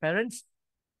 honor your parents,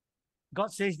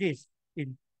 God says this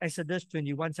in Exodus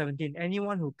 21:17,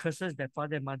 anyone who curses their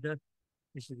father and mother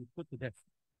is to be put to death.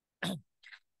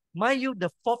 Mind you, the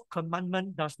fourth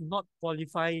commandment does not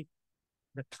qualify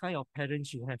the kind of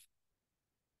parents you have.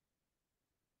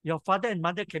 Your father and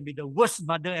mother can be the worst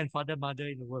mother and mother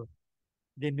in the world.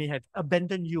 They may have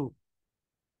abandoned you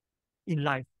in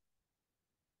life.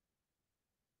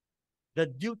 The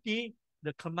duty,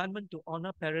 the commandment to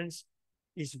honor parents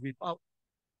is without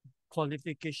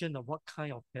qualification of what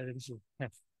kind of parents you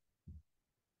have.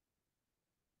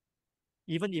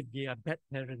 Even if they are bad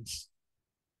parents,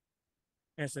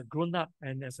 as a grown-up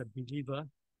and as a believer,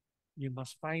 you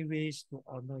must find ways to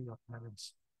honor your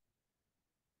parents.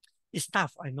 It's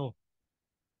tough, I know.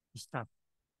 It's tough.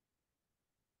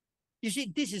 You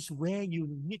see, this is where you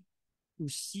need to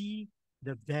see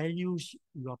the values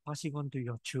you are passing on to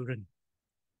your children.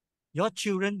 Your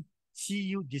children see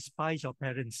you despise your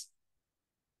parents.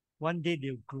 One day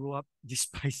they'll grow up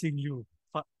despising you.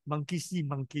 But monkey see,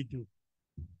 monkey do.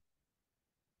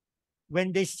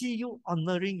 When they see you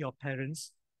honoring your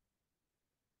parents,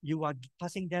 you are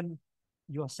passing them,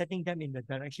 you are setting them in the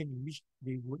direction in which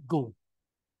they would go.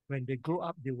 When they grow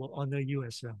up, they will honor you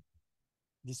as well,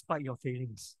 despite your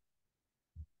failings.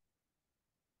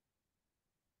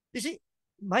 You see,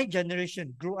 my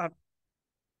generation grew up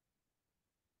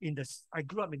I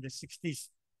grew up in the 60s,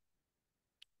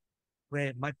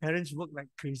 where my parents worked like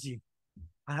crazy.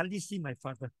 I hardly see my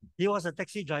father. He was a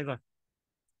taxi driver.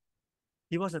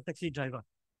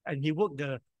 And he worked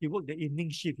the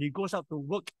evening shift. He goes out to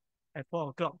work at 4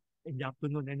 o'clock in the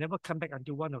afternoon and never come back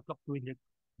until 1 o'clock, 2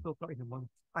 o'clock in the morning.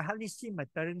 I hardly see my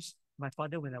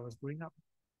father when I was growing up.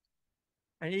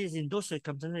 And it is in those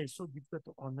circumstances it's so difficult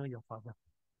to honor your father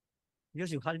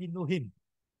because you hardly know him.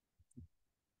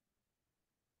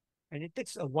 And it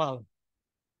takes a while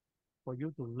for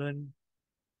you to learn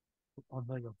to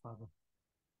honor your father,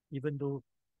 even though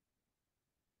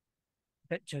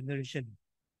that generation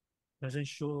doesn't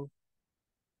show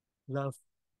love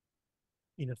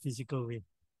in a physical way.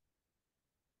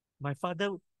 My father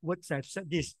would have said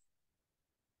this,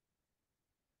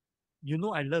 you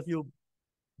know I love you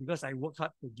because I work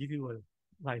hard to give you a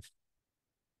life.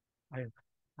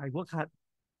 I work hard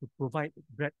to provide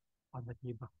bread on the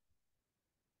table,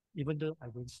 even though I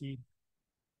don't see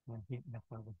my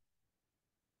father.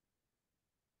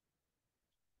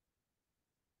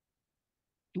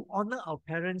 To honor our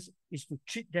parents is to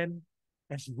treat them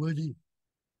as worthy.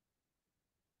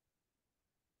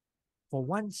 For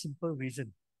one simple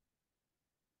reason,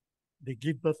 they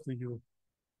give birth to you.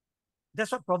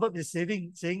 That's what Proverbs is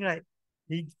saying, right?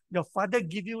 Your father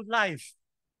give you life.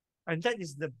 And that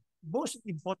is the most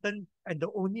important and the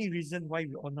only reason why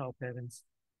we honor our parents.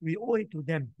 We owe it to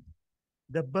them.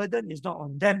 The burden is not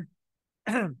on them.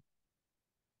 The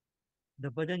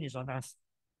burden is on us.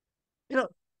 You know,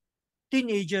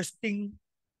 teenagers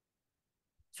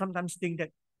sometimes think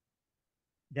that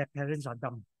their parents are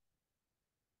dumb.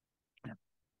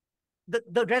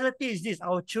 the reality is this: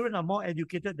 our children are more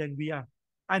educated than we are.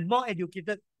 I'm more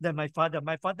educated than my father.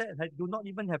 My father do not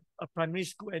even have a primary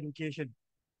school education.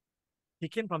 He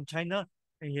came from China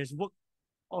and he has worked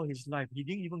all his life. He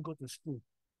didn't even go to school.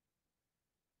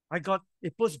 I got a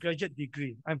postgraduate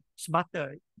degree. I'm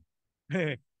smarter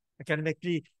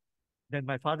academically than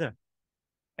my father.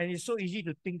 And it's so easy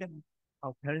to think that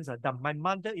our parents are dumb. My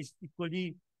mother is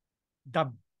equally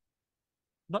dumb,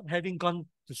 not having gone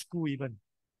to school even.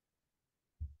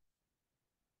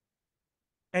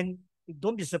 And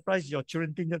don't be surprised your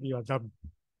children think that you are dumb.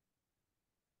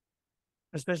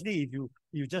 Especially if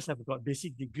you just have got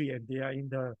basic degree and they are in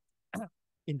the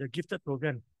in the gifted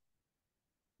program.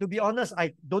 To be honest,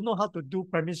 I don't know how to do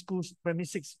primary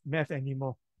six math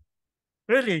anymore.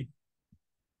 Really.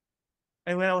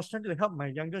 And when I was trying to help my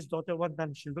youngest daughter one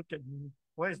time, she looked at me,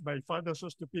 why is my father so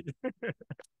stupid?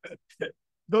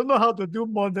 Don't know how to do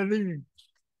modeling.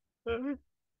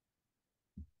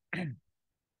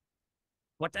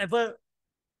 Whatever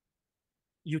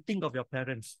you think of your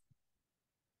parents,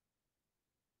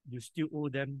 you still owe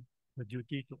them the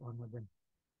duty to honor them.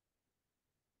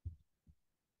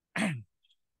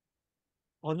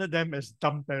 Honor them as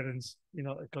dumb parents,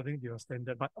 according to your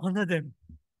standard, but honor them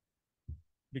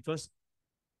because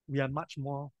we are much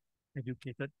more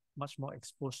educated, much more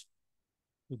exposed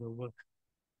to the world.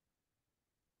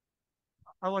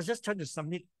 I was just trying to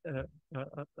submit an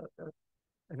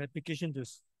application to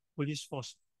police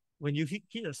force. When you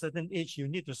hit a certain age, you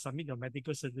need to submit your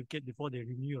medical certificate before they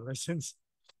renew your license.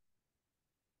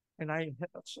 And I had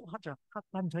so hard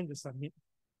time trying to submit.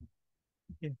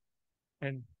 Okay.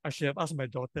 And I should have asked my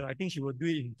daughter. I think she will do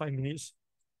it in 5 minutes.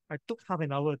 I took half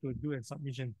an hour to do a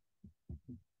submission.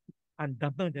 I'm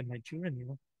dumber than my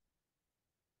children.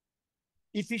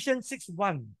 Ephesians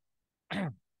 6:1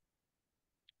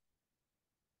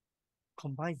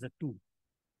 combines the two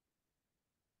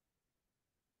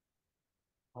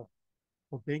of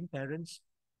obeying parents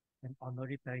and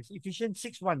honoring parents. Ephesians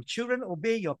 6:1, children,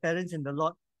 obey your parents in the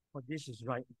Lord, for this is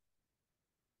right.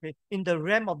 Okay. In the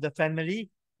realm of the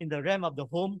family, in the realm of the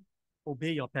home,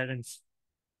 obey your parents.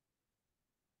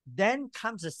 Then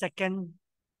comes the second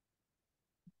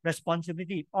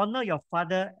responsibility, honor your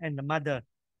father and the mother,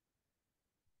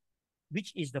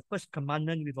 which is the first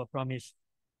commandment with a promise.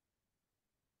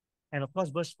 And of course,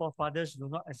 verse 4, fathers, do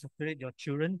not exasperate your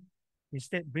children.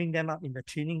 Instead, bring them up in the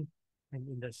training and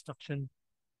in the instruction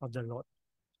of the Lord.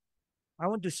 I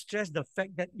want to stress the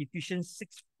fact that Ephesians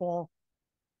 6:4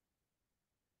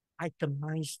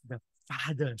 itemize the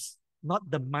fathers, not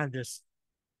the mothers.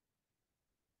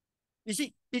 You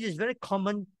see, it is very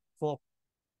common for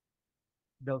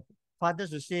the fathers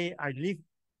to say, I leave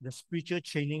the spiritual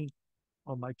training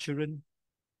of my children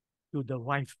to the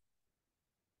wife.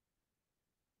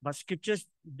 But scriptures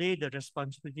lay the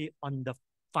responsibility on the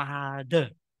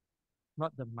father,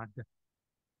 not the mother.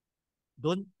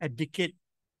 Don't abdicate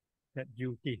that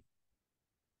duty.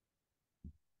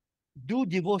 Do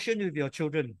devotion with your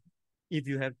children. If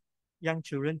you have young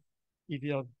children, if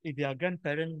you are a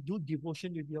grandparent, do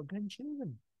devotion with your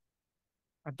grandchildren.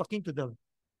 I'm talking to the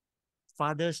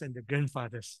fathers and the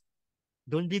grandfathers.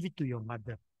 Don't leave it to your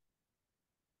mother.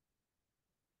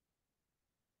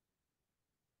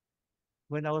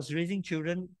 When I was raising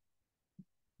children,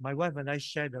 my wife and I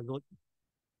share the load.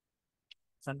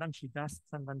 Sometimes she does,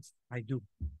 sometimes I do.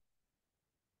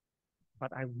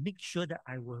 But I make sure that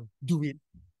I will do it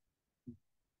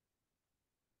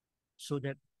so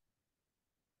that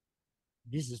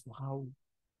this is how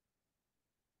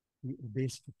we obey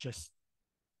scriptures.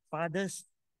 Fathers,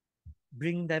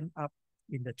 bring them up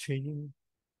in the training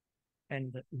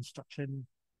and the instruction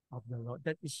of the Lord.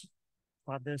 That is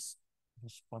father's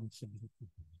responsibility.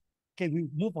 Okay, we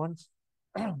move on.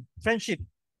 Friendship.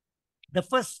 The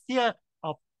first sphere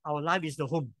of our life is the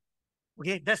home.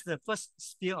 Okay, that's the first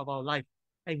sphere of our life.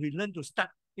 And we learn to start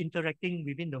interacting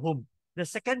within the home. The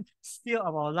second sphere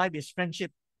of our life is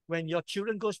friendship. When your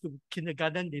children goes to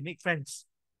kindergarten, they make friends.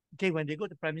 Okay, when they go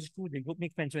to primary school, they go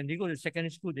make friends. When they go to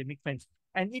secondary school, they make friends.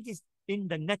 And it is in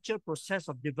the natural process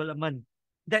of development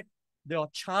that your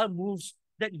child moves,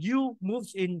 that you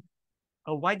moves in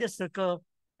a wider circle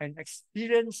and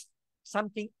experience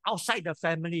something outside the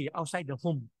family, outside the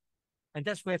home. And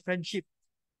that's where friendship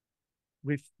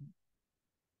with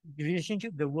the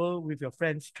relationship, the world with your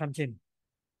friends comes in.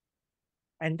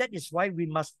 And that is why we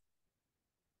must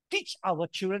teach our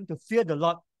children to fear the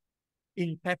Lord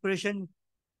in preparation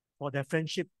for their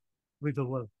friendship with the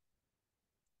world.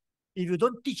 If you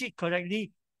don't teach it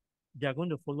correctly, they are going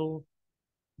to follow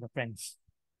the friends.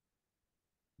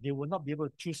 They will not be able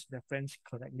to choose their friends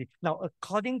correctly. Now,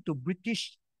 according to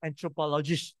British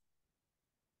anthropologists,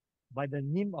 by the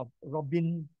name of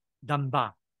Robin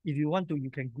Dunbar. If you want to, you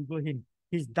can Google him.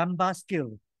 His Dunbar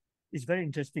scale is very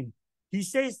interesting. He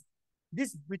says,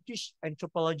 this British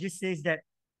anthropologist says that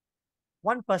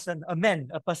one person,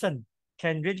 a person,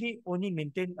 can really only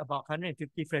maintain about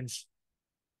 150 friends.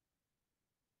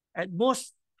 At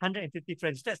most, 150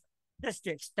 friends. That's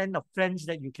the extent of friends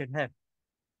that you can have.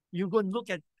 You go and look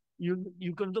at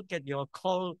you can look at your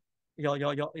call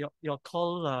your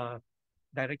call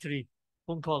directory,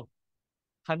 phone call.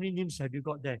 How many names have you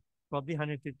got there? Probably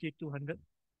 150, 200.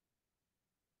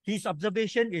 His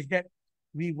observation is that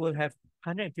we will have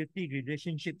 150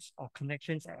 relationships or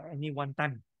connections at any one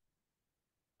time.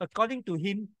 According to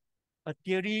him, a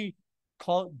theory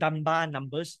called Dunbar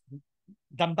numbers.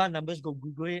 Dunbar numbers, go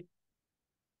Google it.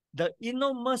 The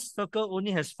innermost circle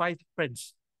only has 5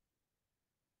 friends.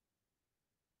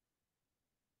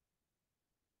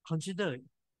 Consider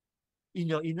in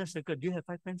your inner circle, do you have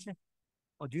 5 friends there?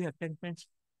 Or do you have 10 friends?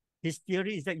 His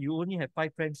theory is that you only have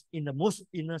 5 friends in the most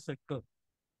inner circle.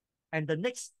 And the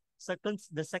next circle,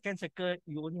 the second circle,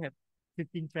 you only have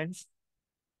 15 friends,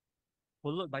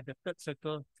 followed by the third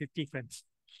circle, 50 friends.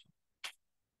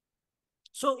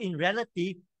 So in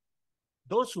reality,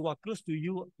 those who are close to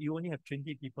you, you only have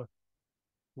 20 people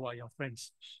who are your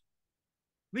friends.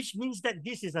 Which means that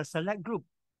this is a select group.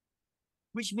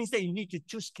 Which means that you need to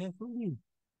choose carefully.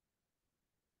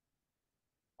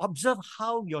 Observe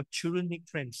how your children make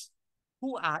friends.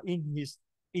 Who are in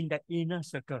that inner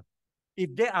circle?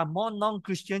 If there are more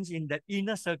non-Christians in that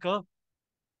inner circle,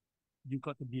 you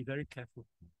got to be very careful.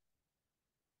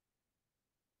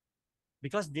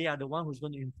 Because they are the one who's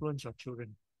going to influence your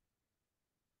children.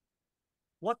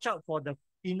 Watch out for the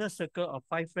inner circle of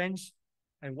 5 friends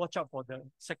and watch out for the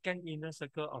second inner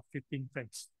circle of 15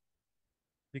 friends.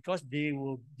 Because they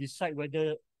will decide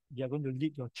whether they are going to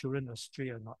lead your children astray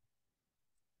or not.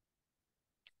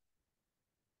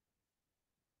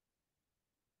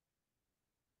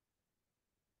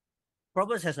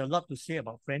 Proverbs has a lot to say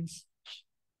about friends.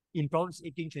 In Proverbs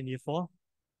 18:24,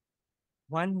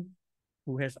 one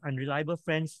who has unreliable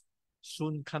friends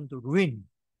soon come to ruin,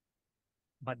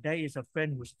 but there is a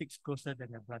friend who sticks closer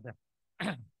than a brother.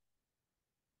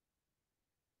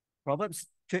 Proverbs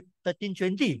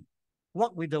 13:20,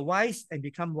 walk with the wise and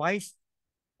become wise,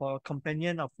 for a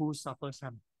companion of fools suffers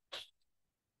harm.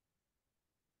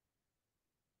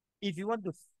 If you want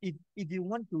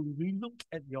to relook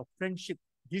at your friendship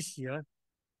this year,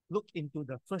 look into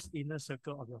the first inner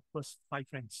circle of your first 5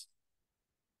 friends.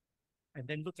 And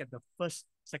then look at the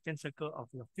second circle of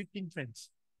your 15 friends.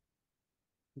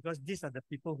 Because these are the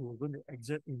people who are going to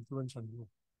exert influence on you.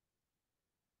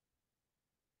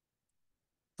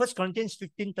 1 Corinthians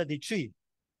 15:33,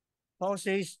 Paul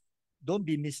says, don't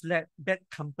be misled. Bad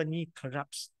company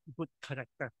corrupts good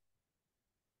character.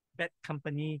 Bad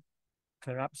company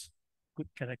corrupts good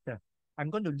character. I'm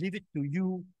going to leave it to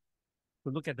you to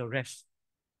look at the rest.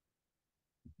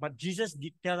 But Jesus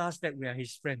did tell us that we are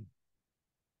his friend.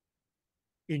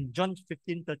 In John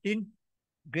 15:13,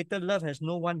 greater love has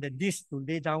no one than this, to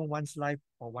lay down one's life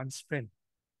for one's friend.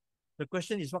 The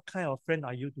question is, what kind of friend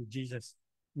are you to Jesus?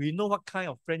 We know what kind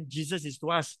of friend Jesus is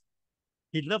to us.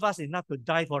 He loved us enough to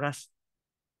die for us.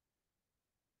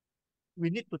 We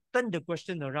need to turn the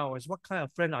question around as, what kind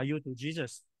of friend are you to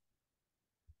Jesus?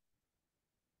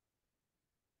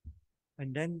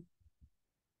 And then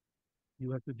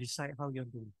you have to decide how you're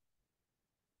going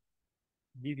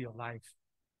to live your life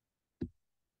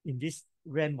in this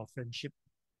realm of friendship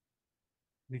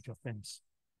with your friends.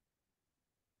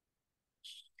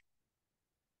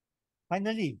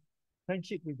 Finally,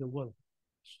 friendship with the world.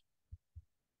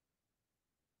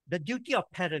 The duty of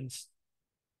parents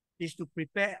is to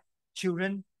prepare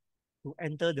children to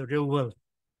enter the real world.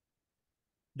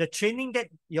 The training that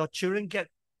your children get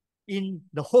in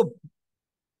the home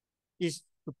is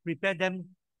to prepare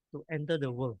them to enter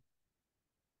the world.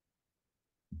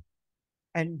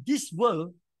 And this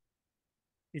world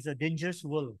is a dangerous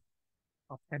world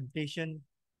of temptation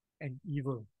and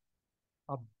evil,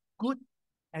 of good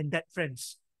and bad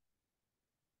friends.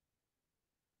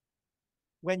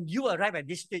 When you arrive at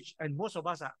this stage, and most of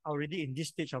us are already in this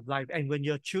stage of life, and when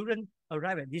your children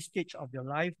arrive at this stage of their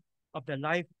life,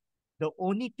 the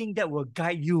only thing that will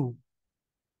guide you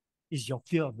is your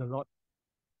fear of the Lord.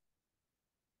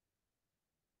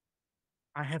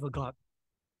 I have a God.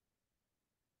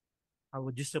 I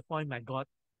will disappoint my God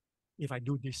if I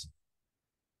do this.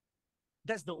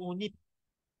 That's the only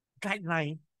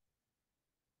guideline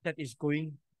that is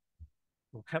going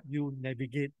to help you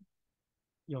navigate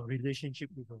your relationship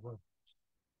with the world.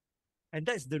 And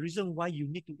that's the reason why you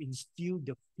need to instill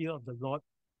the fear of the Lord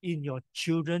in your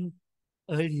children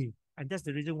early. And that's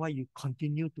the reason why you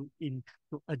continue to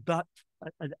adapt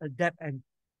and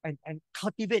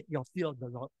cultivate your fear of the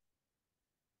Lord.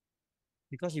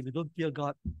 Because if you don't fear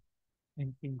God,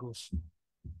 anything goes.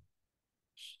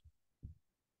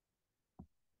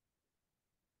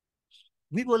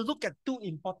 We will look at two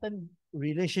important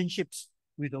relationships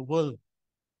with the world.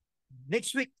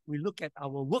 Next week, we look at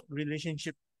our work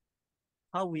relationship,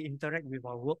 how we interact with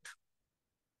our work.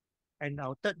 And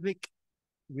our third week,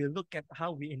 we'll look at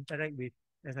how we interact with,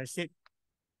 as I said,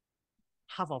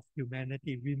 half of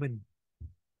humanity, women,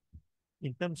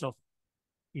 in terms of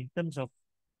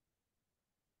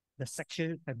the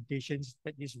sexual temptations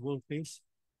that this world faces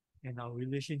and our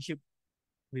relationship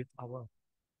with our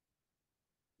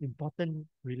important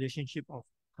relationship of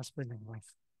husband and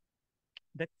wife.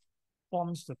 That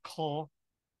forms the core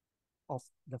of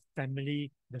the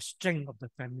family, the strength of the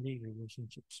family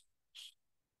relationships.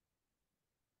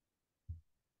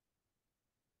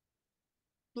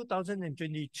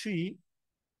 2023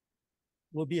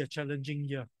 will be a challenging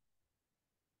year.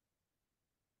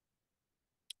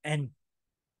 And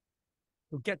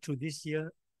to get through this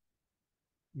year,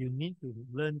 you need to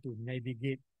learn to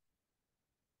navigate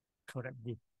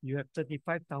correctly. You have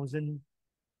 35,000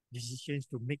 decisions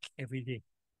to make every day.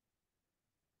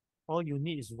 All you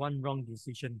need is one wrong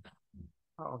decision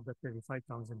out of the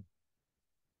 35,000.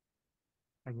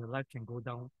 And your life can go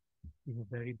down in a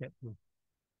very bad way.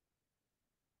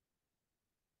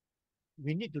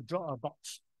 We need to draw a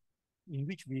box in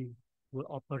which we will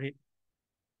operate.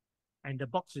 And the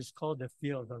box is called the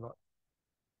fear of the Lord.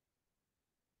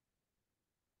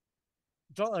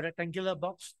 Draw a rectangular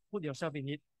box, put yourself in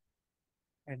it,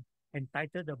 and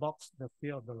title the box the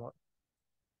fear of the Lord.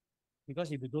 Because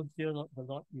if you don't fear the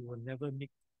Lord, you will never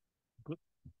make good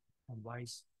and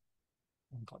wise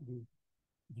and godly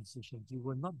decisions. You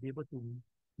will not be able to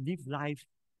live life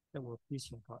that will please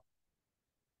your God.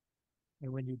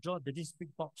 And when you draw this big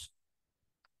box,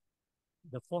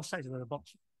 the four sides of the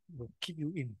box will keep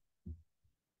you in.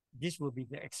 This will be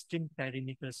the extreme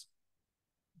perimeters,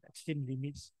 the extreme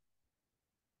limits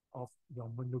of your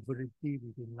maneuverability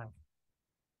within life.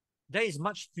 There is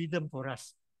much freedom for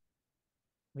us,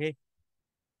 okay,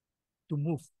 to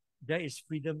move. There is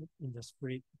freedom in the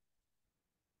spirit.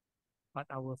 But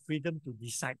our freedom to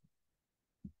decide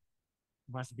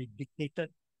must be dictated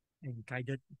and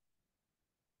guided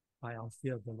by our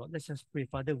fear of the Lord. Let's just pray.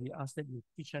 Father, we ask that you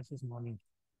teach us this morning.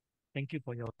 Thank you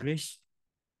for your grace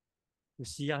to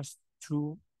see us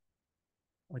through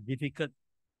a difficult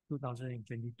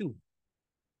 2022.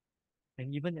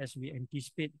 And even as we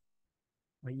anticipate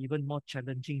an even more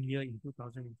challenging year in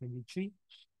 2023,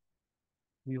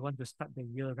 we want to start the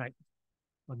year right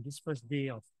on this first day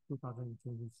of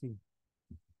 2023.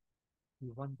 We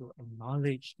want to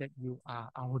acknowledge that you are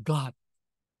our God.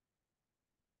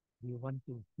 We want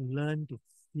to learn to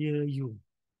fear you.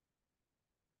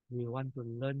 We want to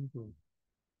learn to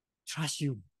trust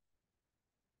you.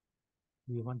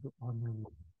 We want to honor you.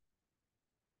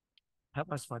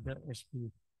 Help us, Father, as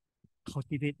we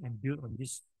cultivate and build on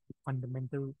this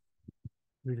fundamental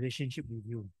relationship with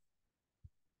you.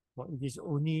 For it is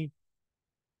only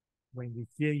when we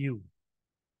fear you,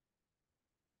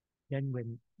 then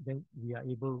we are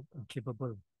able and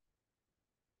capable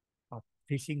of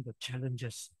facing the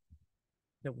challenges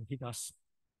that will hit us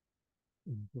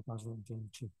in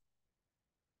 2022.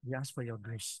 We ask for your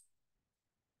grace.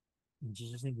 In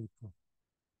Jesus' name we pray.